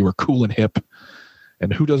this show, you were cool and hip.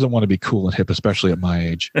 And who doesn't want to be cool and hip, especially at my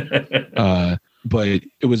age? But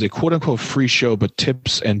it was a quote unquote free show, but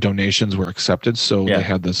tips and donations were accepted. So they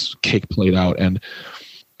had this cake played out, and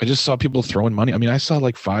I just saw people throwing money. I mean, I saw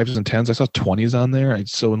like 5s and 10s. I saw 20s on there.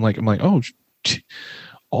 I'm like, oh,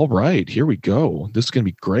 all right, here we go. This is going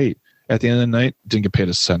to be great. At the end of the night, didn't get paid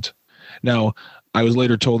a cent. Now, I was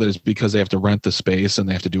later told that it's because they have to rent the space and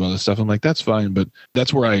they have to do other stuff. I'm like, that's fine. But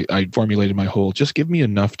that's where I formulated my whole, just give me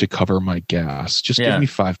enough to cover my gas. Just give me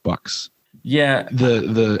 $5. Yeah.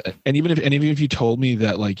 And even if you told me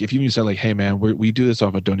that, like, if you said like, hey man, we do this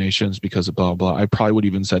off of donations because of blah, blah, I probably would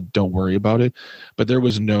even said, don't worry about it. But there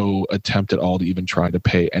was no attempt at all to even try to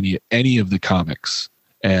pay any of the comics.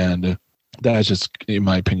 And that's just, in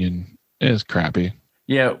my opinion, It's crappy.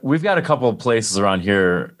 Yeah, we've got a couple of places around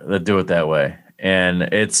here that do it that way. And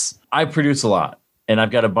I produce a lot and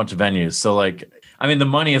I've got a bunch of venues. So like, I mean, the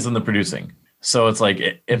money is in the producing. So it's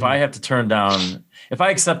like, if I have to turn down, if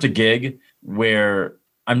I accept a gig where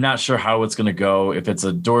I'm not sure how it's going to go, if it's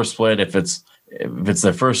a door split, if it's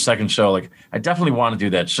their first, second show, like I definitely want to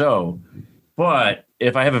do that show. But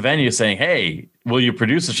if I have a venue saying, hey, will you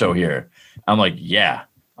produce a show here? I'm like, yeah,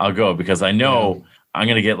 I'll go, because I know I'm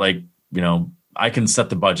going to get like, I can set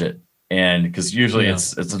the budget. And because usually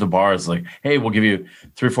it's at the bar, it's like, hey, we'll give you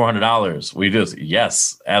 $300-$400. Will you do this?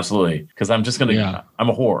 Yes, absolutely. Because I'm just going to, I'm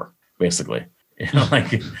a whore, basically.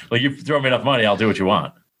 Like you throw me enough money, I'll do what you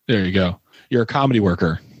want. There you go. You're a comedy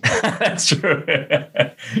worker. That's true.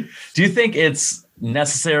 Do you think it's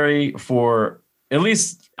necessary for, at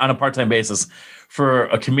least on a part-time basis, for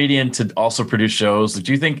a comedian to also produce shows?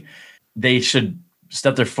 Do you think they should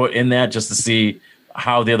step their foot in that just to see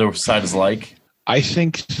how the other side is like? I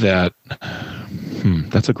think that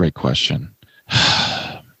that's a great question.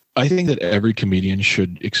 I think that every comedian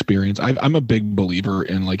should experience. I'm a big believer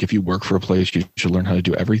in, like, if you work for a place, you should learn how to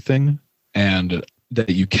do everything, and that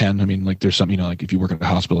you can. I mean, like, there's something, like if you work in a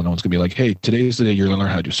hospital, no one's gonna be like, hey, today's the day you're gonna learn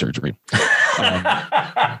how to do surgery.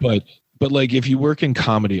 But like, if you work in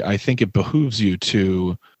comedy, I think it behooves you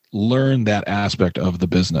to learn that aspect of the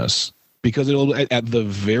business, because it'll, at the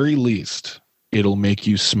very least, it'll make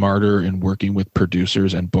you smarter in working with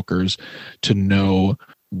producers and bookers to know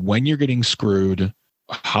when you're getting screwed,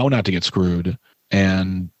 how not to get screwed,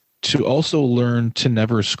 and to also learn to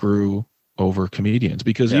never screw over comedians.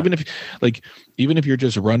 Because even if you're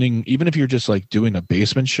just running, even if you're just like doing a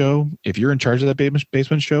basement show, if you're in charge of that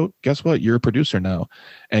basement show, guess what? You're a producer now,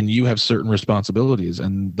 and you have certain responsibilities.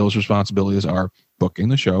 And those responsibilities are booking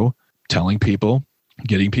the show, telling people,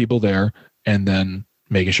 getting people there, and then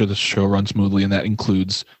making sure the show runs smoothly. And that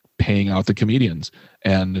includes paying out the comedians.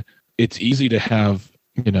 And it's easy to have,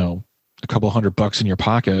 a couple $100 in your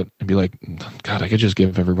pocket and be like, God, I could just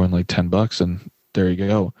give everyone like $10 and there you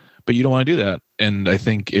go. But you don't want to do that. And I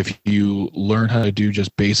think if you learn how to do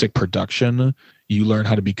just basic production, you learn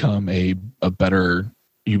how to become you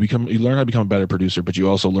learn how to become a better producer, but you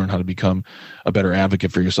also learn how to become a better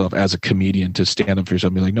advocate for yourself as a comedian, to stand up for yourself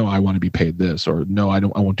and be like, no, I want to be paid this, or no, I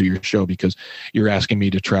won't do your show because you're asking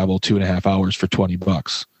me to travel 2.5 hours for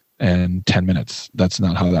 $20 and 10 minutes. That's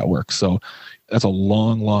not how that works. So that's a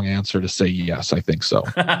long answer to say yes, I think so.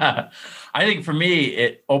 I think for me,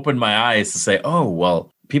 it opened my eyes to say, oh,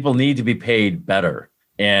 well, people need to be paid better.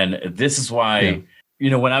 And this is why,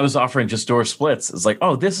 when I was offering just door splits, it's like,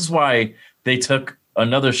 oh, this is why they took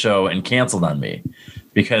another show and canceled on me,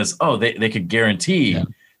 because, they could guarantee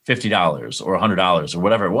 $50 or $100 or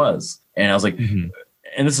whatever it was. And I was like, and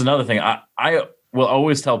this is another thing. I will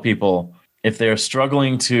always tell people, if they're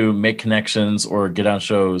struggling to make connections or get on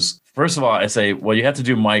shows, first of all, I say, well, you have to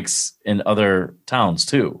do mics in other towns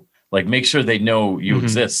too. Like, make sure they know you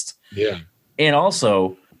exist. Yeah. And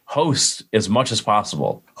also host as much as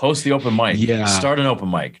possible. Host the open mic. Yeah. Start an open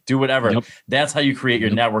mic. Do whatever. Yep. That's how you create your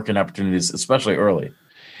networking opportunities, especially early.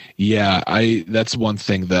 Yeah, that's one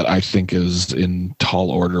thing that I think is in tall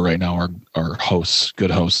order right now are hosts,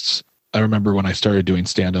 good hosts. I remember when I started doing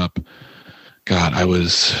stand-up, God,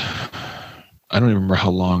 I don't even remember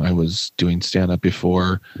how long I was doing stand-up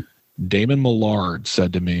before Damon Millard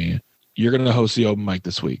said to me, you're going to host the open mic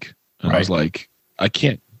this week. And I was like, I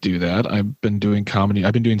can't do that. I've been doing comedy.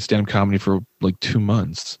 I've been doing stand-up comedy for like 2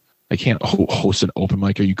 months. I can't host an open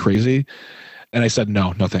mic. Are you crazy? And I said,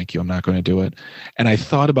 no, thank you. I'm not going to do it. And I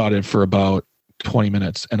thought about it for about 20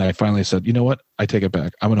 minutes. And I finally said, you know what? I take it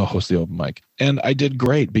back. I'm going to host the open mic. And I did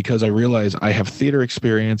great, because I realized I have theater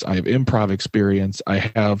experience. I have improv experience.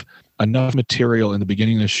 I have enough material in the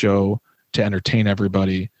beginning of the show to entertain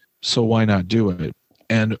everybody. So why not do it?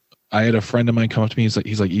 And I had a friend of mine come up to me. He's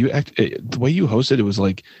like, the way you hosted it was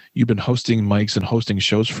like you've been hosting mics and hosting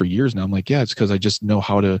shows for years now. I'm like, yeah, it's because I just know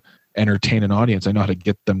how to entertain an audience. I know how to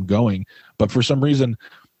get them going. But for some reason,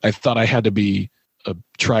 I thought I had to be a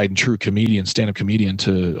tried and true comedian, stand-up comedian,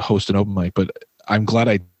 to host an open mic. But I'm glad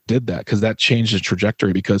I did that, because that changed the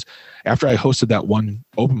trajectory. Because after I hosted that one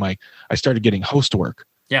open mic, I started getting host work.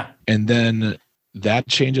 Yeah. And then that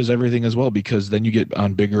changes everything as well, because then you get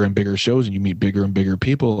on bigger and bigger shows and you meet bigger and bigger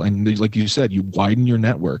people. And like you said, you widen your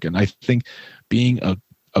network. And I think being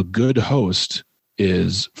a good host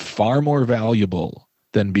is far more valuable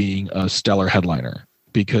than being a stellar headliner,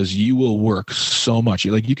 because you will work so much.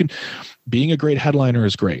 Being a great headliner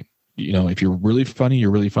is great. If you're really funny,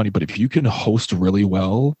 you're really funny. But if you can host really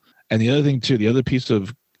well, and the other thing too, the other piece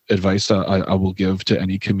of advice I will give to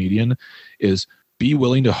any comedian is be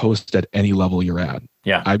willing to host at any level you're at.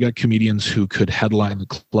 Yeah. I've got comedians who could headline the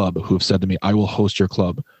club who have said to me, I will host your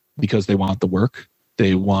club because they want the work.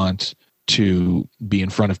 They want to be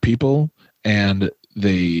in front of people, and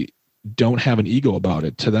they don't have an ego about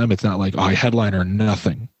it. To them, it's not like, oh, I headline or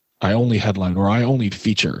nothing. I only headline or I only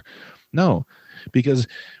feature. No, because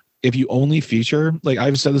if you only feature, like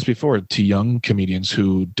I've said this before to young comedians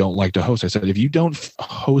who don't like to host, I said, if you don't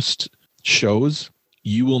host shows,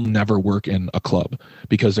 you will never work in a club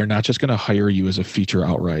because they're not just going to hire you as a feature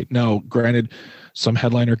outright. Now, granted, some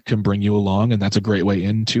headliner can bring you along, and that's a great way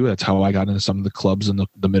into. That's how I got into some of the clubs in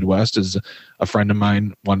the Midwest. Is a friend of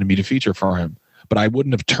mine wanted me to feature for him, but I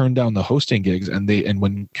wouldn't have turned down the hosting gigs. And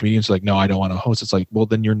when comedians are like, no, I don't want to host, it's like, well,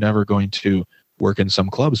 then you're never going to work in some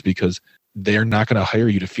clubs because they're not going to hire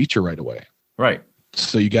you to feature right away. Right.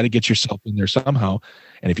 So you got to get yourself in there somehow.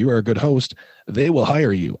 And if you are a good host, they will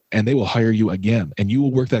hire you, and they will hire you again. And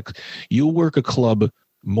you'll work a club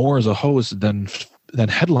more as a host than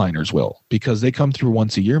headliners will, because they come through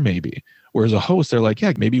once a year maybe. Whereas a host, they're like,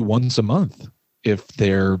 yeah, maybe once a month if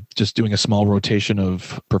they're just doing a small rotation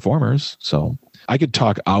of performers. So I could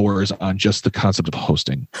talk hours on just the concept of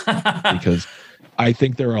hosting because I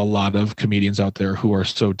think there are a lot of comedians out there who are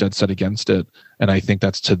so dead set against it. And I think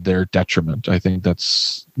that's to their detriment. I think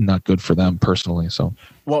that's not good for them personally. So,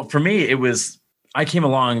 well, for me, I came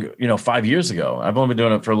along, 5 years ago. I've only been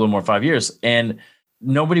doing it for a little more 5 years, and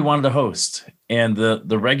nobody wanted to host. And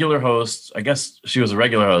the regular host, I guess she was a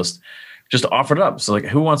regular host, just offered up. So like,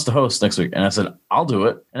 who wants to host next week? And I said, I'll do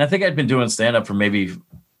it. And I think I'd been doing stand-up for maybe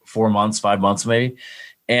 4 months, 5 months maybe.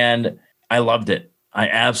 And I loved it. I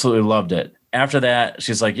absolutely loved it. After that,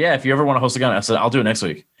 she's like, yeah, if you ever want to host again, I said, I'll do it next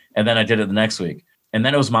week. And then I did it the next week. And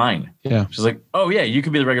then it was mine. Yeah. She's like, oh yeah, you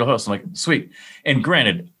could be the regular host. I'm like, sweet. And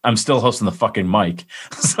granted, I'm still hosting the fucking mic.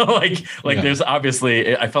 So like yeah. There's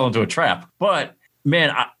obviously, I fell into a trap, but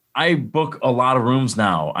man, I book a lot of rooms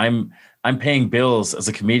now. I'm paying bills as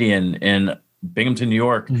a comedian in Binghamton, New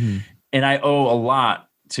York. Mm-hmm. And I owe a lot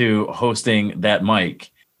to hosting that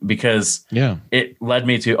mic because it led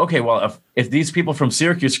me to, okay, well, if these people from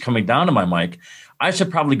Syracuse are coming down to my mic, I should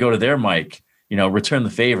probably go to their mic, return the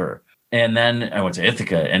favor. And then I went to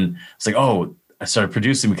Ithaca, and it's like, oh, I started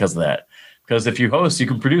producing because of that. Because if you host, you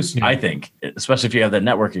can produce, I think, especially if you have that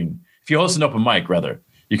networking. If you host an open mic, rather,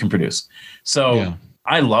 you can produce. So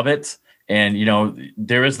I love it. And,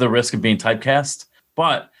 there is the risk of being typecast,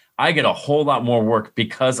 but I get a whole lot more work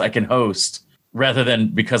because I can host rather than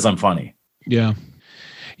because I'm funny. Yeah.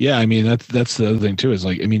 Yeah, I mean that's the other thing too. Is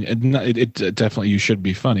like, I mean, it definitely, you should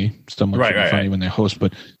be funny. Someone should be funny when they host,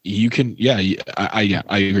 but you can. Yeah, I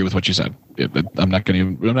agree with what you said. I'm not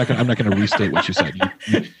going to restate what you said.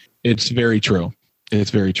 It's very true. It's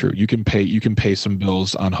very true. You can pay some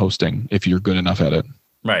bills on hosting if you're good enough at it.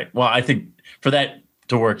 Right. Well, I think for that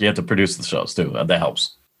to work, you have to produce the shows too. That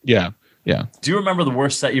helps. Yeah. Yeah. Do you remember the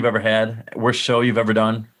worst set you've ever had? Worst show you've ever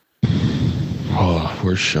done? Oh,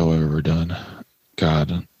 worst show I've ever done.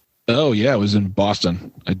 God. Oh yeah, it was in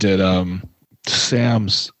Boston. I did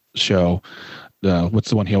Sam's show. What's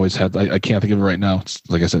the one he always had? I can't think of it right now.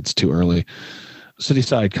 Like I said, it's too early.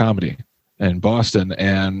 Cityside Comedy in Boston,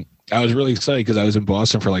 and I was really excited because I was in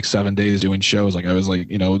Boston for like 7 days doing shows. Like I was like,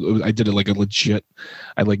 I did it like a legit.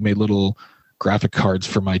 I like made little graphic cards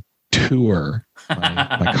for my tour,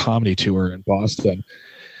 my comedy tour in Boston.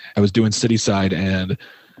 I was doing Cityside, and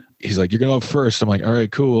he's like, you're going to go up first. I'm like, all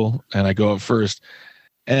right, cool. And I go up first,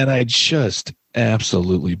 and I just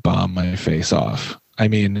absolutely bombed my face off. I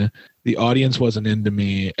mean, the audience wasn't into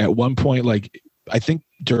me at one point. Like, I think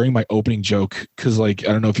during my opening joke, because like,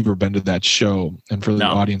 I don't know if you've ever been to that show, and for the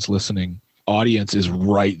audience listening, audience is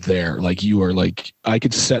right there. Like, you are like, I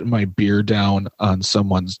could set my beer down on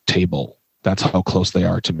someone's table. That's how close they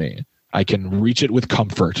are to me. I can reach it with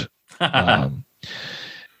comfort.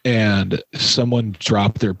 And someone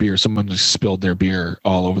dropped their beer. Someone just spilled their beer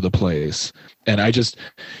all over the place. And I just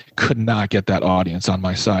could not get that audience on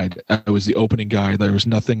my side. I was the opening guy. There was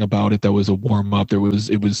nothing about it that was a warm up.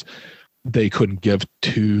 They couldn't give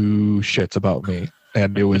two shits about me.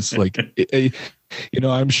 And it was like,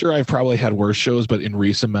 I'm sure I've probably had worse shows, but in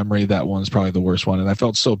recent memory, that one's probably the worst one. And I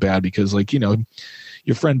felt so bad because like,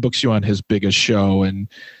 your friend books you on his biggest show, and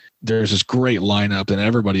there's this great lineup, and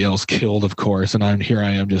everybody else killed, of course. And I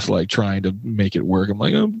am just like trying to make it work. I'm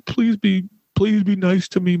like, oh, please be nice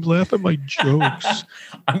to me. Laugh at my jokes.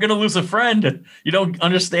 I'm going to lose a friend. You don't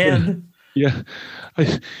understand. Yeah.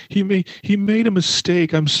 He made a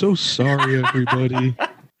mistake. I'm so sorry, everybody.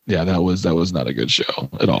 Yeah, that was not a good show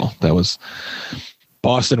at all.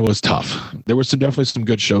 Boston was tough. There was definitely some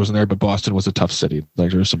good shows in there, but Boston was a tough city. Like,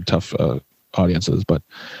 there were some tough audiences, but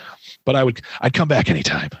but I'd come back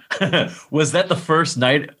anytime. Was that the first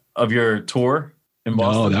night of your tour in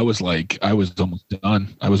Boston? No, that was like I was almost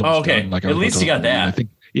done. I was almost done. Like at least you got that. I think.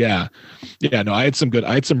 Yeah. No, I had some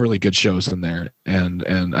really good shows in there, and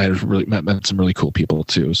I really met some really cool people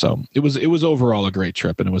too. So it was overall a great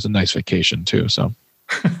trip, and it was a nice vacation too. So,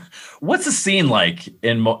 what's the scene like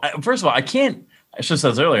first of all, I should have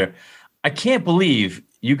said this earlier. I can't believe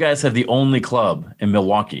you guys have the only club in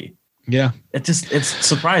Milwaukee. Yeah. It's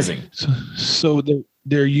surprising. So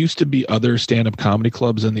there used to be other stand-up comedy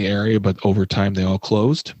clubs in the area, but over time they all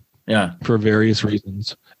closed. Yeah. For various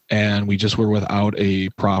reasons. And we just were without a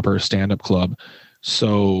proper stand-up club.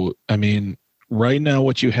 So, I mean, right now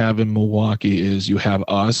what you have in Milwaukee is you have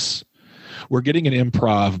us. We're getting an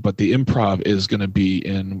Improv, but the Improv is going to be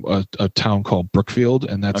in a town called Brookfield,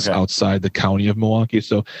 and that's outside the county of Milwaukee.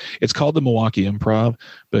 So it's called the Milwaukee Improv,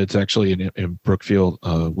 but it's actually in Brookfield,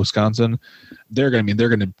 Wisconsin. They're going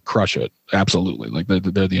to crush it. Absolutely. Like they're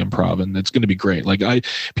the Improv, and it's going to be great. Like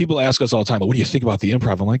people ask us all the time, well, what do you think about the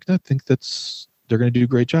Improv? I'm like, I think they're going to do a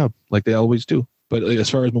great job, like they always do. But as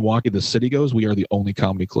far as Milwaukee, the city goes, we are the only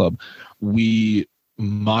comedy club. We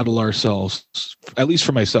model ourselves, at least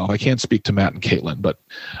for myself. I can't speak to Matt and Caitlin, but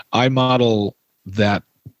I model that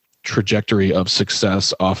trajectory of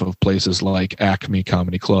success off of places like Acme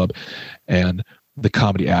Comedy Club and the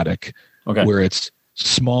Comedy Attic, where it's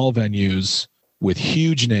small venues with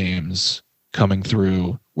huge names coming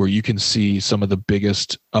through, where you can see some of the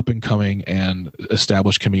biggest up and coming and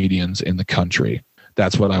established comedians in the country.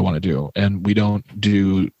 That's what I want to do. And we don't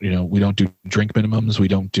do drink minimums. We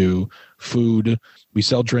don't do food. We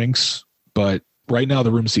sell drinks, but right now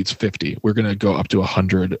the room seats 50. We're going to go up to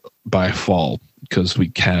 100 by fall because we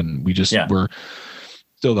can. We're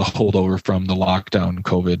still the holdover from the lockdown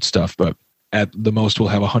COVID stuff, but at the most we'll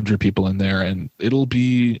have 100 people in there, and it'll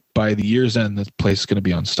be, by the year's end, this place is going to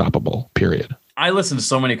be unstoppable, period. I listen to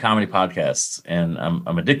so many comedy podcasts, and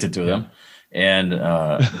I'm addicted to them. And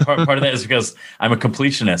part of that is because I'm a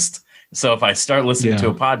completionist. So if I start listening to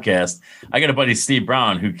a podcast, I got a buddy, Steve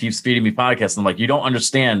Brown, who keeps feeding me podcasts. I'm like, you don't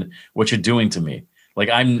understand what you're doing to me. Like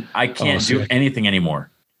I can't do anything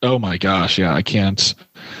anymore. Oh my gosh. Yeah, I can't.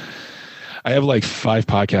 I have like 5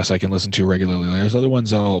 podcasts I can listen to regularly. There's other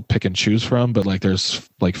ones I'll pick and choose from, but like there's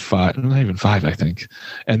like 5, not even 5, I think.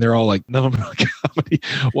 And they're all like, none of them are about comedy.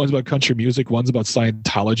 One's about country music. One's about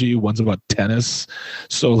Scientology. One's about tennis.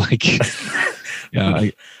 So like,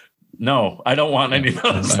 no, I don't want any of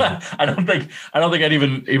those. I don't think I'd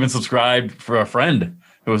even subscribe for a friend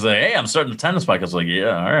who was like, hey, I'm starting a tennis podcast. I was like,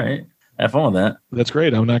 yeah, all right. Have fun with that. That's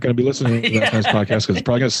great. I'm not going to be listening to that tennis podcast because it's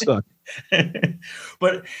probably going to suck.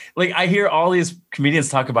 But like, I hear all these comedians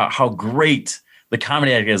talk about how great the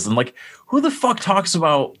Comedy Attic is. And like, who the fuck talks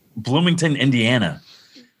about Bloomington, Indiana?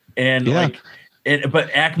 And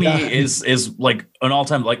but Acme is like an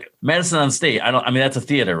all-time, like Madison on State. That's a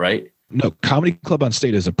theater, right? No, Comedy Club on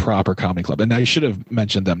State is a proper comedy club, and I should have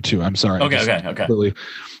mentioned them too. I'm sorry. Okay.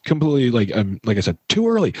 Completely, like I said, too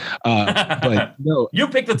early. But no, you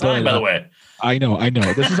picked the time, by the way. I know.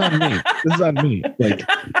 This is on me. Like,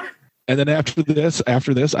 and then after this,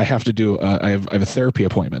 I have to do. I have a therapy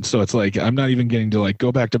appointment, so it's like I'm not even getting to like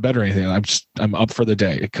go back to bed or anything. I'm up for the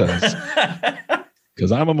day because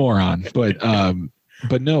I'm a moron.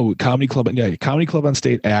 But no, Comedy Club on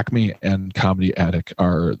State, Acme, and Comedy Attic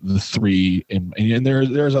are the 3. And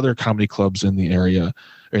there's other comedy clubs in the area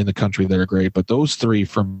or in the country that are great. But those 3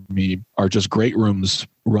 for me are just great rooms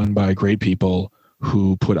run by great people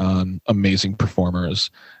who put on amazing performers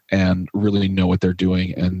and really know what they're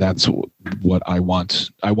doing. And that's what I want.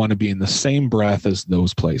 I want to be in the same breath as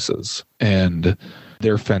those places. And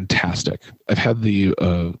they're fantastic. I've had the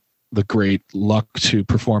great luck to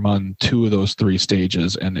perform on 2 of those 3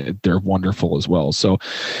 stages, and they're wonderful as well. So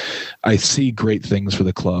I see great things for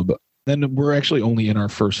the club. Then we're actually only in our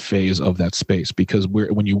first phase of that space because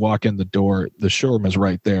when you walk in the door, the showroom is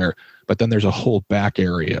right there, but then there's a whole back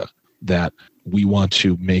area that we want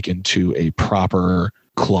to make into a proper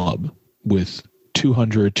club with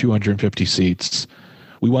 200, 250 seats.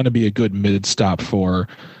 We want to be a good mid-stop for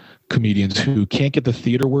comedians who can't get the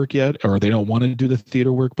theater work yet, or they don't want to do the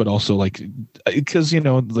theater work, but also like, because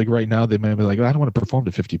like right now they might be like, I don't want to perform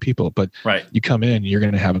to 50 people, but you come in, you're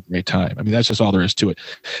going to have a great time. I mean, that's just all there is to it.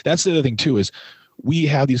 That's the other thing too, is we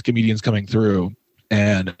have these comedians coming through,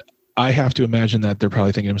 and I have to imagine that they're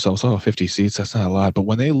probably thinking to themselves, 50 seats, that's not a lot. But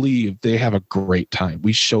when they leave, they have a great time.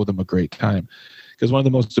 We show them a great time, because one of the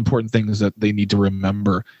most important things that they need to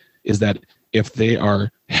remember is that if they are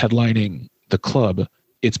headlining the club,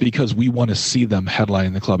 it's because we want to see them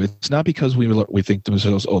headlining the club. It's not because we think to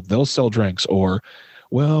themselves, they'll sell drinks, or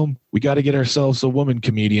well, we got to get ourselves a woman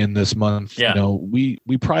comedian this month. Yeah. You know, we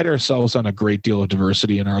pride ourselves on a great deal of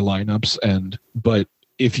diversity in our lineups, but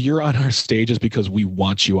if you're on our stage, it's because we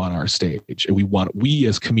want you on our stage, and we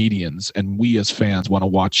as comedians and we as fans want to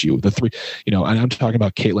watch you. The three, you know, and I'm talking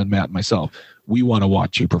about Caitlin, Matt, and myself. We want to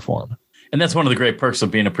watch you perform. And that's one of the great perks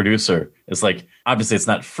of being a producer. It's like, obviously it's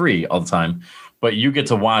not free all the time, but you get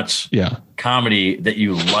to watch comedy that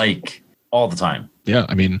you like all the time. Yeah.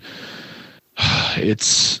 I mean, I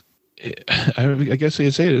guess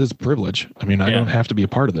you'd say it is a privilege. I mean, I don't have to be a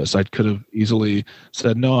part of this. I could have easily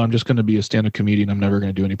said, no, I'm just going to be a stand-up comedian. I'm never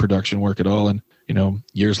going to do any production work at all. And, you know,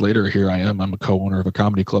 years later, here I am. I'm a co-owner of a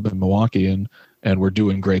comedy club in Milwaukee, and we're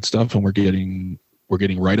doing great stuff, and we're getting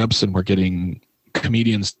write-ups, and we're getting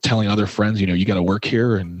comedians telling other friends, you know, you got to work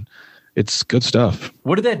here, and it's good stuff.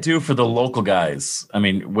 What did that do for the local guys? I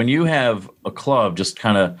mean, when you have a club just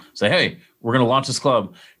kind of say, hey, we're going to launch this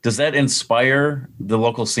club, does that inspire the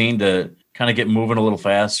local scene to kind of get moving a little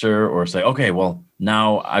faster, or say, okay, well,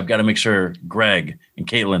 now I've got to make sure Greg and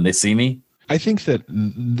Caitlin, they see me? I think that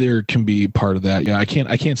there can be part of that. Yeah, I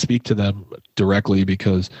can't speak to them directly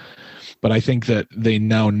but I think that they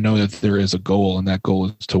now know that there is a goal, and that goal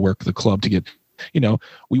is to work the club to get, you know,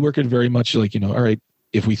 we work it very much like, you know, all right,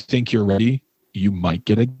 if we think you're ready, you might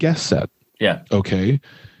get a guest set. Yeah. Okay.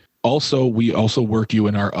 Also, we also work you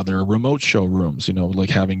in our other remote showrooms, you know, like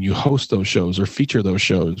having you host those shows or feature those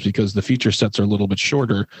shows, because the feature sets are a little bit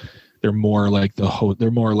shorter. They're more like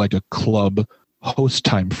they're more like a club host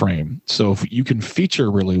time frame. So if you can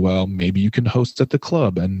feature really well, maybe you can host at the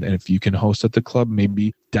club. And if you can host at the club,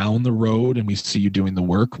 maybe down the road and we see you doing the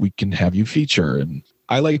work, we can have you feature. And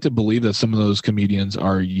I like to believe that some of those comedians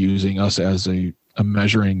are using us as a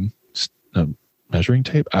measuring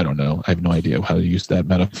tape. I don't know. I have no idea how to use that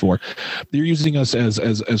metaphor. They're using us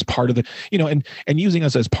as part of the, you know, and using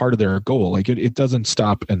us as part of their goal. Like it doesn't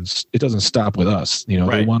stop, and it doesn't stop with us. You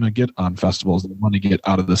know, They want to get on festivals. They want to get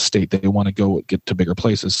out of the state. They want to go get to bigger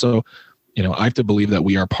places. So, you know, I have to believe that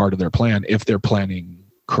we are part of their plan if they're planning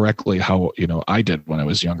correctly. How, you know, I did when I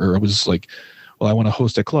was younger. I was like, well, I want to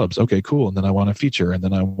host at clubs. Okay, cool. And then I want to feature, and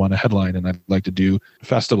then I want to headline, and I'd like to do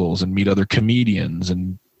festivals and meet other comedians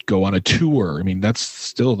and go on a tour. I mean, that's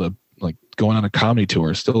still going on a comedy tour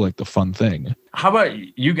is still like the fun thing. How about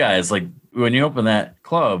you guys? Like when you open that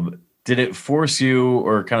club, did it force you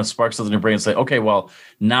or kind of spark something in your brain and say, okay, well,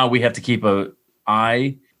 now we have to keep an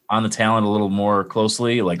eye on the talent a little more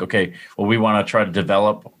closely? Like, okay, well, we want to try to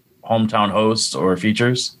develop hometown hosts or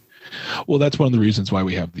features? Well, that's one of the reasons why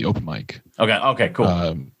we have the open mic. Okay,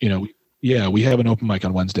 cool. You know, we have an open mic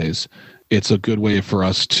on Wednesdays. It's a good way for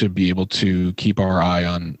us to be able to keep our eye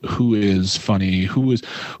on who is funny, who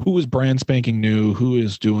is brand spanking new, who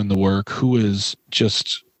is doing the work, who is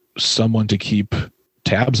just someone to keep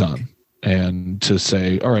tabs on, and to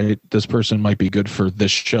say, all right, this person might be good for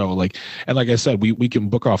this show. Like I said, we can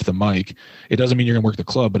book off the mic. It doesn't mean you're going to work the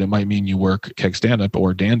club, but it might mean you work Keg Stand Up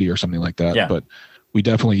or Dandy or something like that. Yeah. But we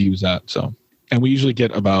definitely use that. So, and we usually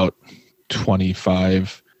get about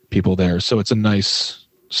 25 people there. So it's a nice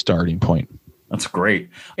starting point. That's great.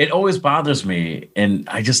 It always bothers me, and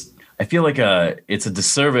I feel like it's a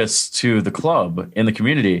disservice to the club in the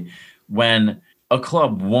community when a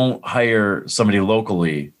club won't hire somebody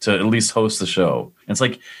locally to at least host the show. And it's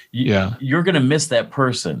like you're going to miss that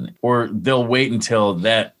person, or they'll wait until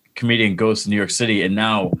that comedian goes to New York City and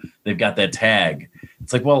now they've got that tag.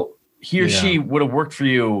 It's like, well, he or she would have worked for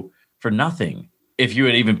you for nothing if you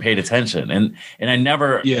had even paid attention. And I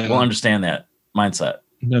never will understand that mindset.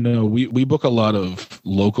 No. We book a lot of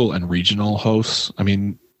local and regional hosts. I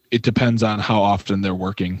mean, it depends on how often they're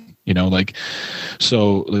working, you know,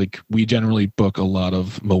 we generally book a lot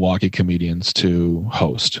of Milwaukee comedians to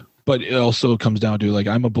host. But it also comes down to, like,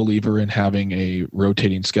 I'm a believer in having a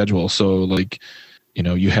rotating schedule. So, like, you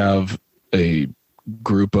know, you have a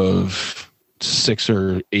group of 6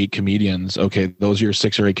 or 8 comedians. Okay, those are your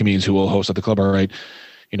 6 or 8 comedians who will host at the club. All right.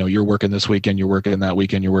 You know, you're working this weekend, you're working that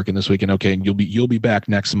weekend, you're working this weekend. Okay. And you'll be back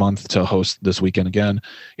next month to host this weekend again.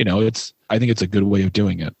 You know, I think it's a good way of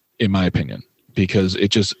doing it, in my opinion, because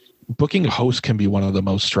booking a host can be one of the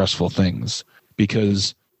most stressful things,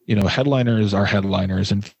 because, you know, headliners are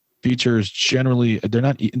headliners, and features generally, they're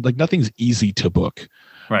not like, nothing's easy to book,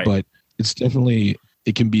 right? But it's definitely,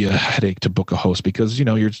 it can be a headache to book a host, because, you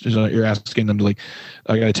know, you're asking them to, like,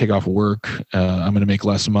 I got to take off work. I'm going to make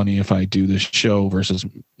less money if I do this show versus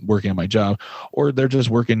working at my job, or they're just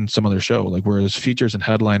working some other show. Like, whereas features and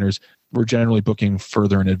headliners, we're generally booking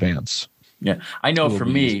further in advance. Yeah. I know for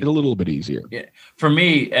me, it's a little bit easier. Yeah. For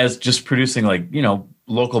me, as just producing, like, you know,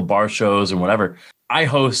 local bar shows and whatever, I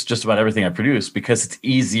host just about everything I produce because it's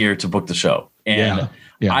easier to book the show. And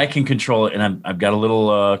Yeah. I can control it. And I've got a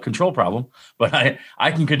little control problem, but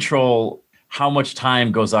I can control how much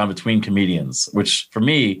time goes on between comedians, which for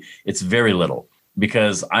me, it's very little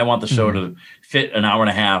because I want the show to fit an hour and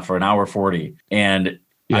a half or an hour 40. And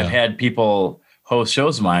I've had people host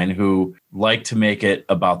shows of mine who like to make it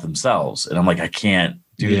about themselves. And I'm like, I can't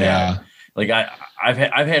do that. Like I've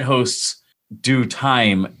had hosts do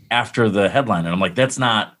time after the headline. And I'm like, that's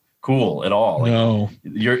not cool at all. Like, no,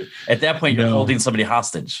 you're at that point, you're holding somebody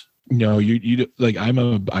hostage. No, you like I'm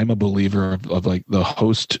a believer of like the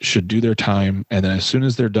host should do their time, and then as soon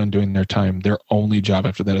as they're done doing their time, their only job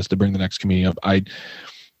after that is to bring the next comedian up. I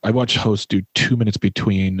watch hosts do 2 minutes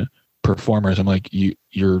between performers. I'm like,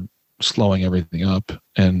 you're slowing everything up,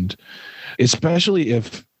 and especially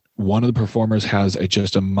if one of the performers has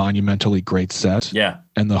just a monumentally great set,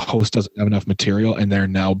 and the host doesn't have enough material, and they're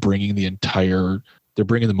now bringing they're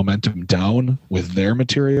bringing the momentum down with their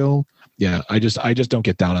material. Yeah, I just don't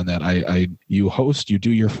get down on that. You host, you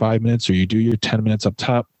do your 5 minutes or you do your 10 minutes up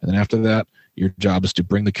top, and then after that, your job is to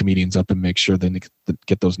bring the comedians up and make sure they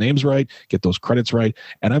get those names right, get those credits right.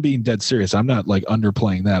 And I'm being dead serious. I'm not like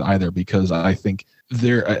underplaying that either, because I think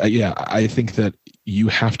I think that you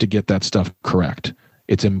have to get that stuff correct.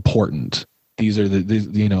 It's important. These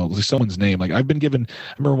are someone's name. Like I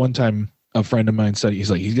remember one time a friend of mine said, he's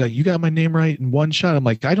like, you got my name right in one shot. I'm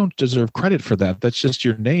like, I don't deserve credit for that. That's just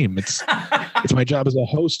your name. It's my job as a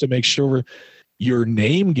host to make sure your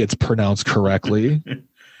name gets pronounced correctly.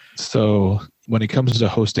 So when it comes to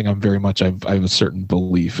hosting, I have a certain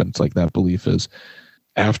belief. And it's like, that belief is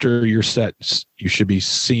after your set, you should be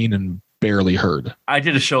seen and barely heard. I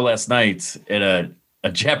did a show last night at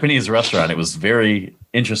a Japanese restaurant. It was very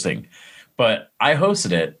interesting, but I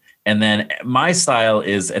hosted it. And then my style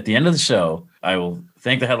is at the end of the show, I will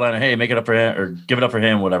thank the headliner, hey, make it up for him or give it up for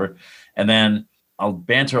him, whatever. And then I'll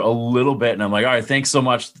banter a little bit. And I'm like, all right, thanks so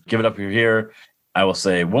much. Give it up here. I will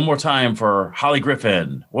say one more time for Holly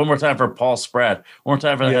Griffin. One more time for Paul Spratt. One more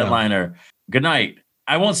time for the headliner. Good night.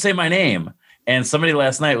 I won't say my name. And somebody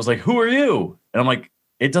last night was like, who are you? And I'm like,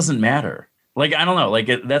 it doesn't matter. Like, I don't know.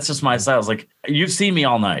 Like, that's just my style. It's like, you've seen me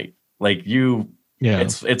all night. Like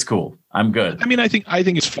it's cool. I'm good. I mean, I think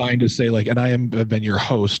it's fine to say like, and have been your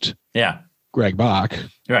host. Yeah. Greg Bach.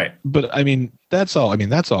 Right. But I mean, that's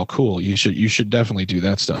all cool. You should definitely do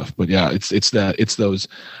that stuff. But yeah, it's those,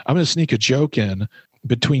 I'm going to sneak a joke in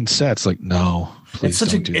between sets. Like, no, please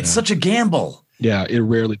it's such a gamble. Yeah. It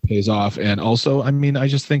rarely pays off. And also, I mean, I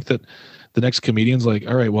just think that the next comedian's like,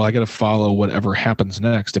 all right, well, I got to follow whatever happens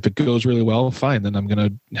next. If it goes really well, fine. Then I'm going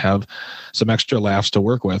to have some extra laughs to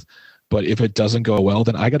work with. But if it doesn't go well,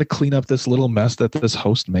 then I got to clean up this little mess that this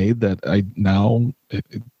host made Like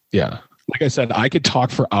I said, I could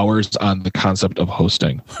talk for hours on the concept of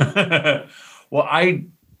hosting. Well, I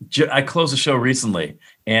closed a show recently,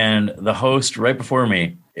 and the host right before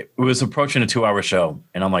me, it was approaching a 2-hour show,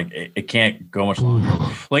 and I'm like, it can't go much longer.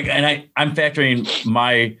 Like, and I'm factoring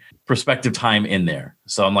my perspective time in there,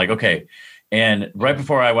 so I'm like, okay. And right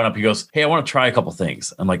before I went up, he goes, hey, I want to try a couple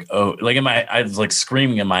things. I'm like, oh, like I was like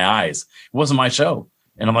screaming in my eyes. It wasn't my show.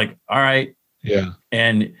 And I'm like, all right. Yeah.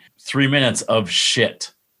 And 3 minutes of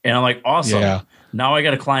shit. And I'm like, awesome. Yeah. Now I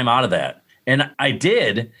got to climb out of that. And I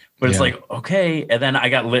did, but it's like, okay. And then I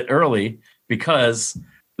got lit early because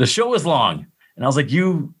the show was long. And I was like,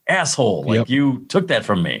 you asshole. Like you took that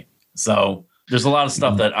from me. So there's a lot of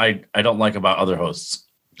stuff that I don't like about other hosts.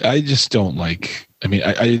 I just don't like, I mean,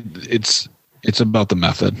 it's about the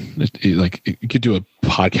method. You could do a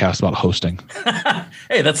podcast about hosting.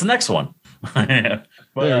 Hey, that's the next one. But,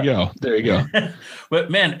 there you go.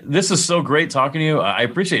 But man, this is so great talking to you. I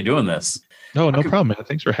appreciate doing this. No problem, man.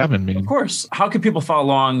 Thanks for having me. Of course. How can people follow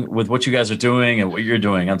along with what you guys are doing and what you're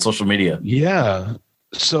doing on social media? Yeah.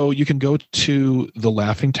 So you can go to The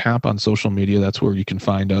Laughing Tap on social media. That's where you can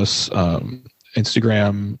find us.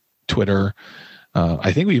 Instagram, Twitter.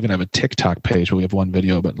 I think we even have a TikTok page where we have one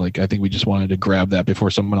video, but I think we just wanted to grab that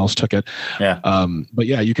before someone else took it. Yeah. But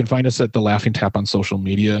yeah, you can find us at The Laughing Tap on social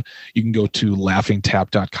media. You can go to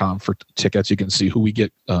laughingtap.com for tickets. You can see who we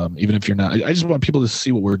get, even if you're not. I just want people to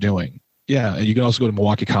see what we're doing. Yeah. And you can also go to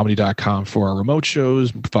MilwaukeeComedy.com for our remote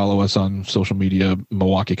shows. Follow us on social media,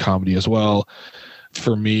 Milwaukee Comedy as well.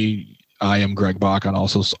 For me, I am Greg Bach on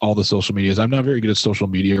also all the social medias. I'm not very good at social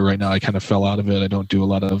media right now. I kind of fell out of it. I don't do a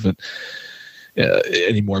lot of it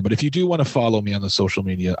anymore. But if you do want to follow me on the social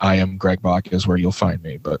media, I am Greg Bach is where you'll find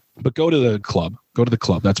me. But go to the club. Go to the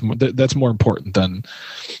club. That's more important than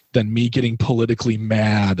me getting politically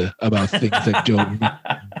mad about things that don't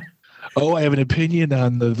Oh, I have an opinion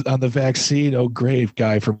on the vaccine. Oh, great,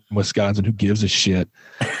 guy from Wisconsin who gives a shit.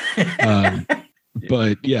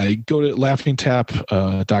 But yeah, go to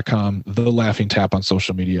laughingtap.com, the Laughing Tap on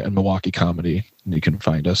social media, and Milwaukee Comedy, and you can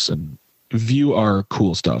find us and view our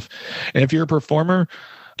cool stuff. And if you're a performer,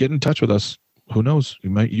 get in touch with us. Who knows?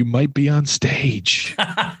 You might be on stage.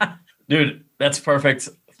 Dude, that's perfect.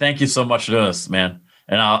 Thank you so much for doing this, man.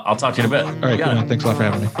 And I'll talk to you in a bit. All right, cool, man. Thanks a lot for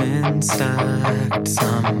having me.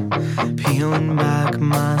 I'm peeling back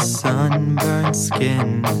my sunburned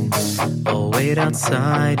skin. Oh, wait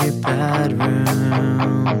outside your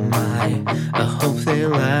bedroom. I hope they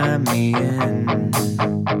let me in.